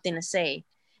have nothing to say.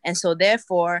 And so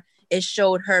therefore it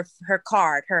showed her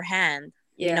card, her hand,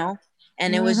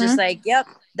 and it was just like, yep,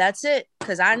 that's it.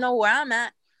 Cause I know where I'm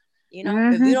at.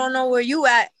 If you don't know where you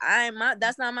at,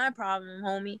 that's not my problem,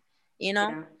 homie.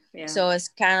 So it's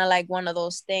kind of like one of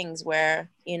those things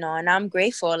where, and I'm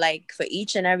grateful like for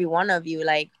each and every one of you.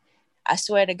 Like, I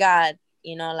swear to God,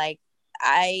 like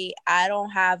I don't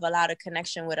have a lot of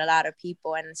connection with a lot of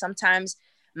people, and sometimes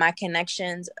my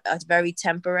connections are very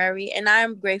temporary, and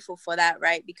I'm grateful for that,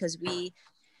 right? Because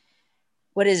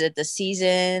what is it, the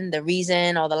season, the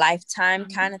reason, or the lifetime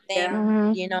kind of thing,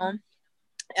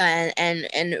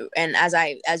 and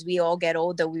as we all get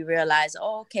older, we realize,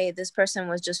 oh, okay, this person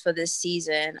was just for this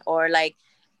season, or like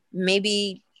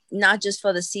maybe not just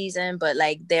for the season, but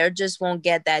like they just won't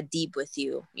get that deep with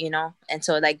you, and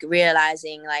so like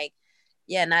realizing like,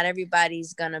 yeah, not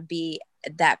everybody's gonna be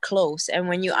that close. And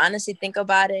when you honestly think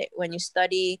about it, when you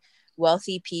study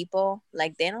wealthy people,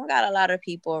 like they don't got a lot of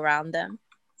people around them,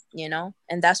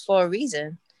 and that's for a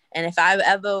reason. And if I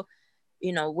ever,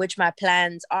 which my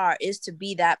plans is to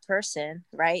be that person,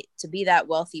 right? To be that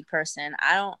wealthy person.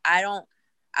 I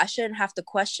shouldn't have to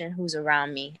question who's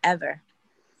around me ever,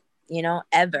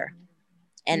 ever.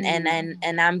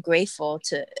 And I'm grateful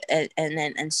to,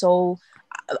 and so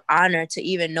honored to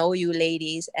even know you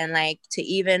ladies, and like to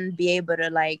even be able to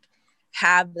like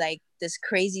have like this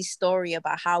crazy story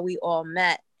about how we all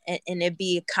met, and it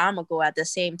be comical at the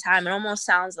same time. It almost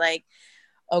sounds like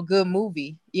a good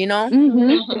movie, and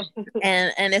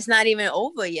it's not even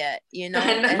over yet, and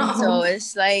so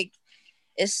it's like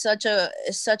it's such a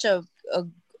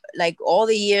like all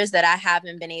the years that I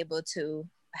haven't been able to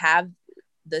have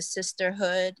the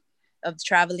sisterhood of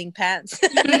traveling pants.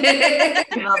 Love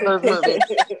those movies.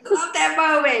 Love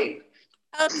that movie.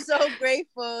 I'm so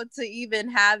grateful to even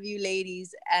have you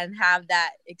ladies and have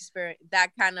that experience,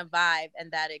 that kind of vibe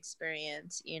and that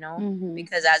experience,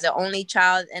 because as an only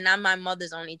child, and I'm my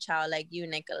mother's only child, like you,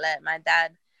 Nicolette, my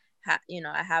dad,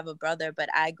 I have a brother, but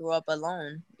I grew up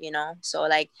alone, so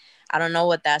like, I don't know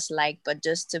what that's like, but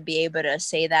just to be able to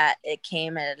say that it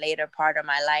came at a later part of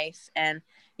my life. And,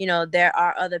 there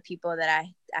are other people that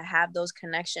I have those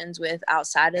connections with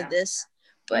outside of this,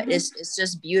 but it's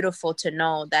just beautiful to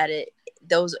know that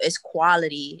it's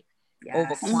quality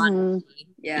over quantity,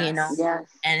 and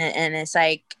it's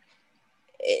like,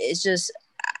 it's just,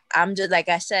 I'm just, like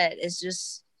I said, it's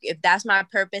just, if that's my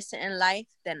purpose in life,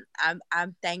 then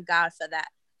I'm thank God for that,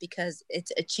 because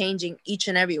it's changing each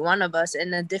and every one of us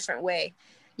in a different way,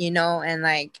 and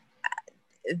like,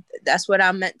 if that's what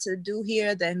I'm meant to do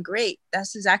here, then great.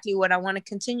 That's exactly what I want to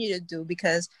continue to do,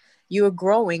 because we're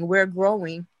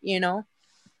growing,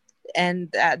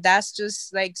 and that's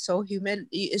just like so human.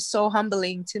 It's so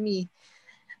humbling to me.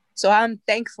 So I'm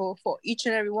thankful for each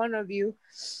and every one of you,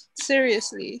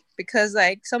 seriously, because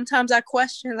like sometimes I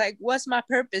question like, what's my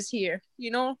purpose here,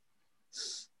 you know?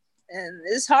 And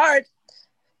it's hard,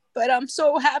 but I'm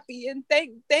so happy and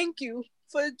thank you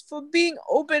for being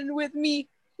open with me,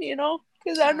 you know,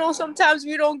 because I know sometimes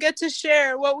we don't get to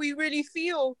share what we really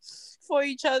feel for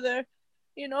each other,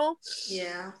 you know?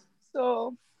 Yeah.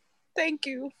 So thank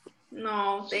you.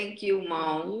 No, thank you,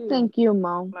 Mo. Thank you,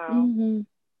 Mo. Wow. Mm-hmm.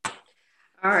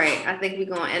 All right, I think we're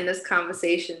gonna end this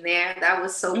conversation there. That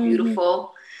was so Mhm.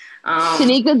 beautiful.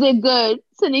 Tanika did good.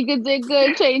 Tanika did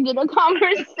good changing the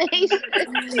conversation. She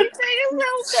did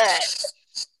so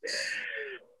good.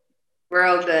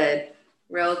 Real good.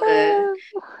 Real good.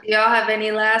 Do y'all have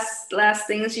any last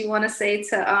things you want to say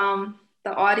to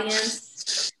the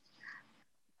audience?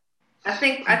 I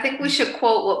think we should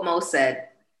quote what Mo said,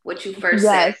 what you first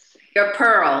said. Your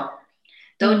pearl.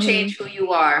 Don't change who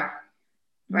you are.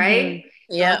 Right?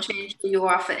 Yeah. Don't change who you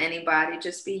are for anybody.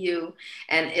 Just be you.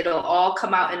 And it'll all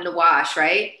come out in the wash,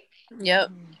 right?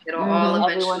 Yep. It'll all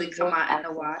eventually come out in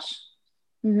the wash.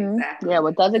 Exactly. Yeah,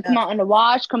 what doesn't come out in the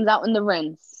wash comes out in the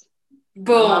rinse.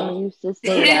 Boom. My mama used to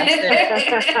say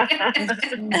that.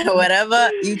 Whatever,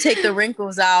 you take the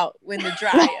wrinkles out when the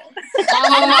dryer.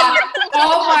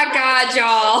 Oh my God,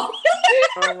 y'all.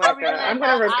 Oh my God. I'm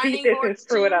going to repeat this and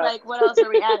screw it up. Like, what else are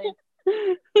we adding?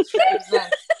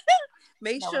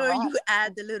 Make sure you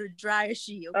add the little dryer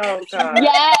sheet. Okay? Oh God.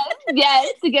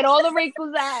 Yes, to get all the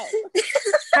wrinkles out.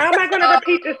 How am I going to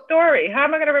repeat this story? How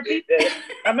am I going to repeat this?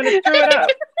 I'm going to screw it up.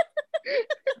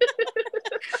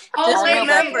 Just wait,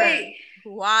 remember, wait.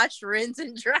 Wash, rinse,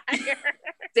 and dryer.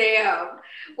 Damn.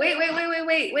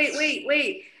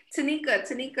 Wait.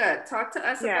 Tanika, talk to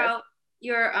us about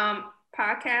your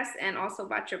podcast and also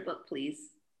about your book,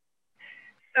 please.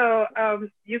 So,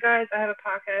 you guys, I have a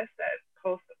podcast that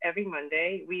posts every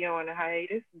Monday. We are on a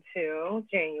hiatus until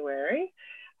January.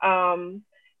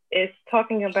 It's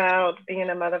talking about being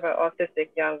a mother of an autistic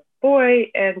young boy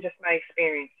and just my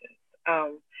experiences.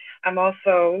 I'm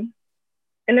also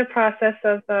in the process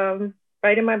of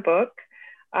writing my book.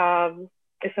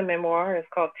 It's a memoir. It's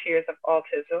called Tears of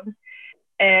Autism.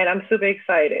 And I'm super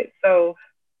excited. So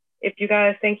if you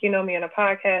guys think you know me on a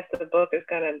podcast, the book is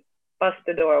going to bust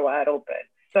the door wide open.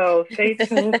 So stay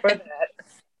tuned for that.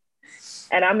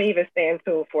 And I'm even staying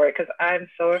tuned for it because I'm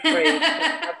so afraid to put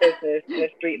my business in the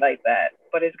street like that.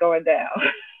 But it's going down.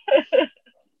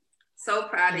 So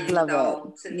proud of you,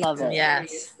 though. Love it.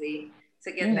 Seriously.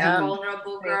 To get that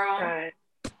vulnerable girl.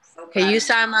 So Can you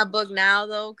sign my book now,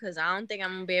 though? Because I don't think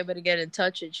I'm going to be able to get in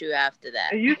touch with you after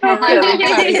that. You so silly.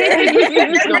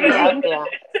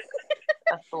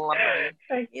 That's lovely.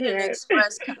 Need an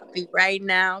express copy right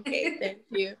now. Okay, thank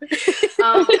you.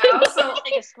 I also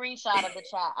take a screenshot of the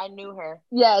chat. I knew her.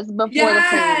 Yes, before the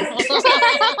plane.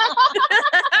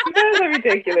 You guys are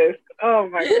ridiculous. Oh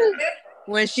my God.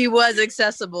 When she was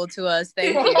accessible to us,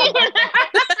 thank you.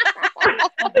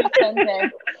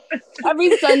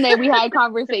 Every Sunday we had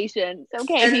conversations.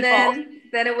 Okay, and people.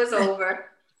 Then it was over.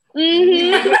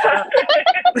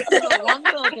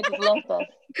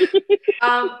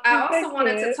 I also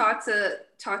wanted to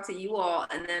talk to you all,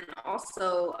 and then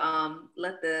also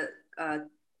let the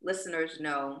listeners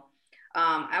know.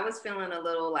 I was feeling a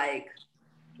little like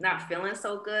not feeling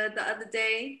so good the other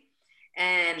day,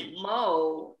 and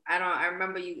Mo, I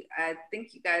remember you. I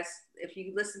think you guys, if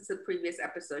you listen to the previous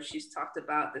episode, she's talked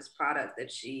about this product that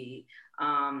she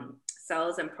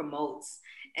sells and promotes,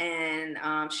 and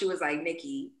she was like,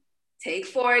 Nikki, take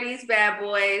 4 of these bad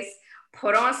boys,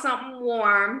 put on something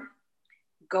warm,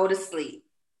 go to sleep.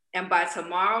 And by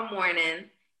tomorrow morning,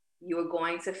 you are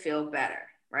going to feel better,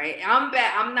 right?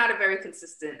 I'm not a very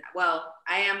consistent, well,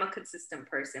 I am a consistent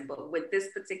person, but with this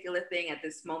particular thing at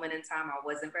this moment in time, I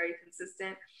wasn't very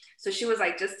consistent. So she was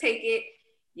like, just take it.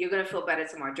 You're going to feel better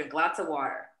tomorrow. Drink lots of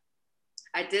water.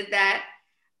 I did that.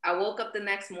 I woke up the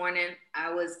next morning.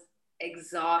 I was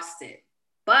exhausted,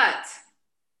 but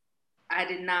I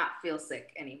did not feel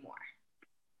sick anymore.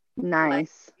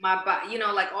 Nice. Like my body,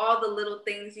 like all the little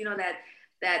things,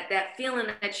 that feeling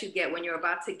that you get when you're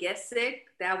about to get sick,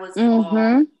 that was all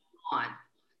gone.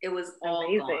 It was all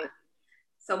gone.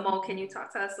 So Mo, can you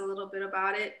talk to us a little bit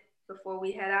about it before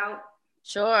we head out?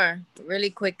 Sure. Really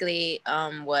quickly,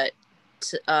 what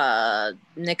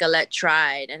Nicolette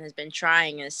tried and has been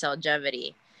trying is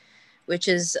Celgevity, which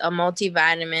is a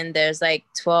multivitamin. There's like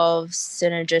 12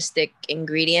 synergistic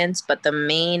ingredients, but the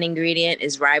main ingredient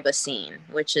is ribosine,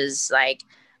 which is like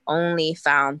only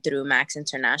found through Max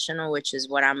International, which is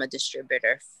what I'm a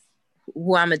distributor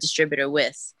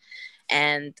with.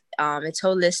 And it's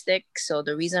holistic. So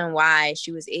the reason why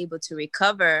she was able to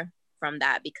recover from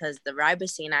that, because the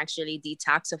ribosine actually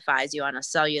detoxifies you on a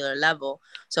cellular level.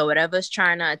 So whatever's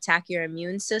trying to attack your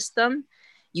immune system,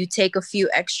 you take a few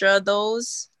extra of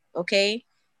those, okay?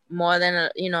 More than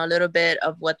a little bit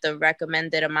of what the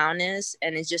recommended amount is,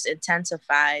 and it just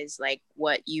intensifies like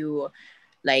what you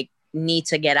like need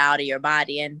to get out of your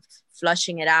body, and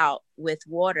flushing it out with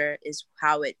water is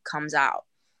how it comes out.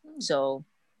 So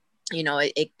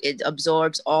it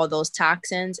absorbs all those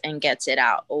toxins and gets it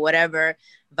out, or whatever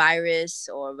virus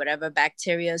or whatever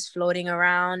bacteria is floating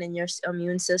around in your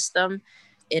immune system,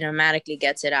 it automatically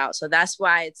gets it out. So that's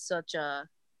why it's such a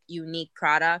unique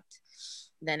product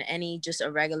than any just a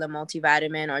regular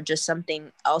multivitamin or just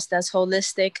something else that's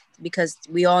holistic, because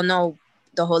we all know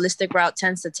the holistic route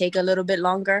tends to take a little bit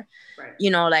longer, right?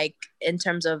 Like in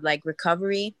terms of like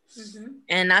recovery. Mm-hmm.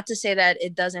 And not to say that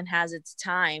it doesn't has its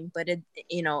time, but it,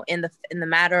 in the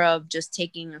matter of just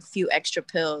taking a few extra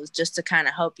pills just to kind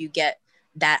of help you get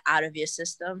that out of your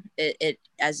system, it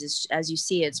as you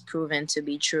see, it's proven to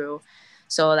be true.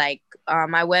 So like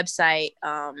my website,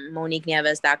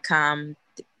 MoniqueNieves.com,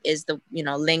 is the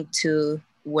link to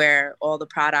where all the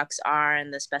products are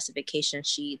and the specification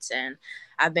sheets. And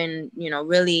I've been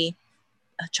really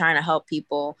trying to help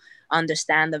people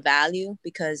understand the value,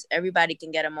 because everybody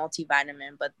can get a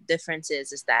multivitamin, but the difference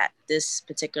is that this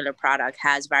particular product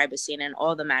has ribosine, and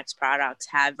all the Max products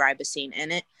have ribosine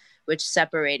in it, which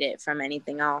separate it from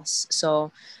anything else.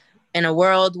 So in a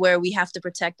world where we have to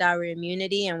protect our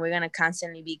immunity and we're going to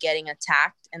constantly be getting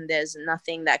attacked and there's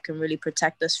nothing that can really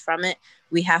protect us from it,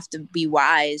 we have to be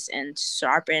wise and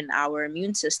sharpen our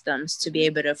immune systems to be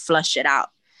able to flush it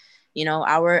out.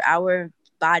 Our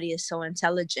body is so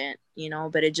intelligent,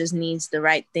 but it just needs the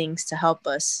right things to help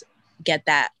us get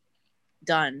that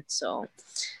done. So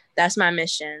that's my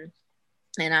mission.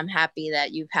 And I'm happy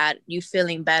that you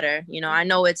feeling better. I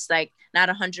know it's like not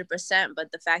 100%,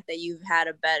 but the fact that you've had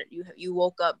a better, you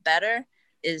woke up better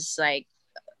is like,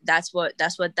 that's what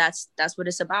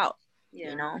it's about.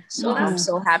 Yeah. So I'm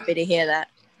so happy to hear that.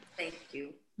 Thank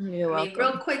you. You're welcome.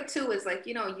 Real quick too is like,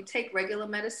 you take regular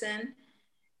medicine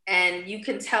and you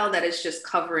can tell that it's just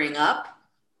covering up,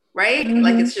 right? Mm-hmm.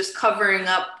 Like it's just covering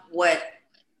up what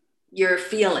you're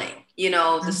feeling,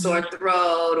 the sore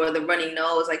throat or the runny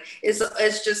nose, like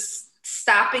it's just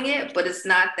stopping it, but it's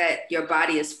not that your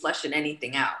body is flushing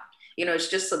anything out. It's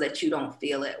just so that you don't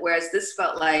feel it. Whereas this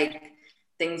felt like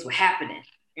things were happening.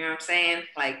 You know what I'm saying?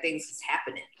 Like things was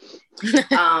happening.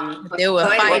 There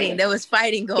was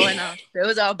fighting going on. There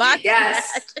was a boxing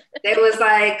yes. match. There was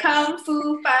like kung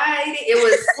fu fighting. It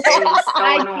was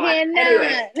going on.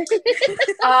 Anyway.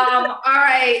 All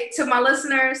right. To my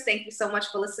listeners, thank you so much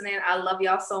for listening. I love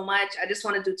y'all so much. I just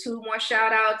want to do 2 more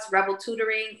shout outs. Rebel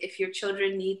Tutoring. If your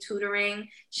children need tutoring,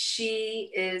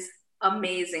 she is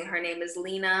amazing. Her name is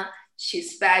Lena.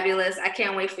 She's fabulous. I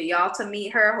can't wait for y'all to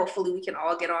meet her. Hopefully we can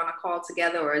all get on a call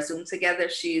together or a Zoom together.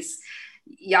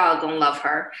 Y'all gonna love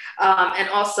her. And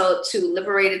also to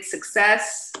Liberated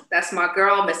Success. That's my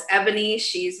girl, Miss Ebony.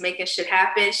 She's making shit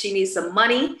happen. She needs some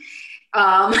money.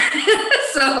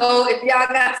 So if y'all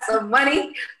got some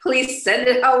money, please send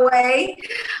it her way.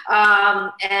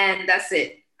 And that's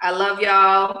it. I love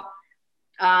y'all.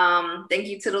 Thank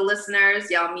you to the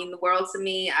listeners. Y'all mean the world to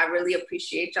me. I really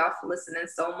appreciate y'all for listening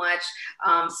so much.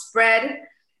 Spread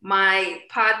my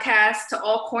podcast to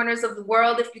all corners of the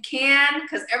world if you can,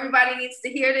 because everybody needs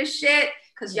to hear this shit,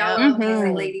 because y'all are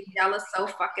amazing, ladies. Y'all are so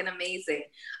fucking amazing.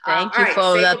 Thank you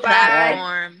for the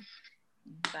platform.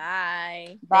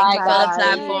 Bye. Thank you for the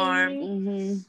platform.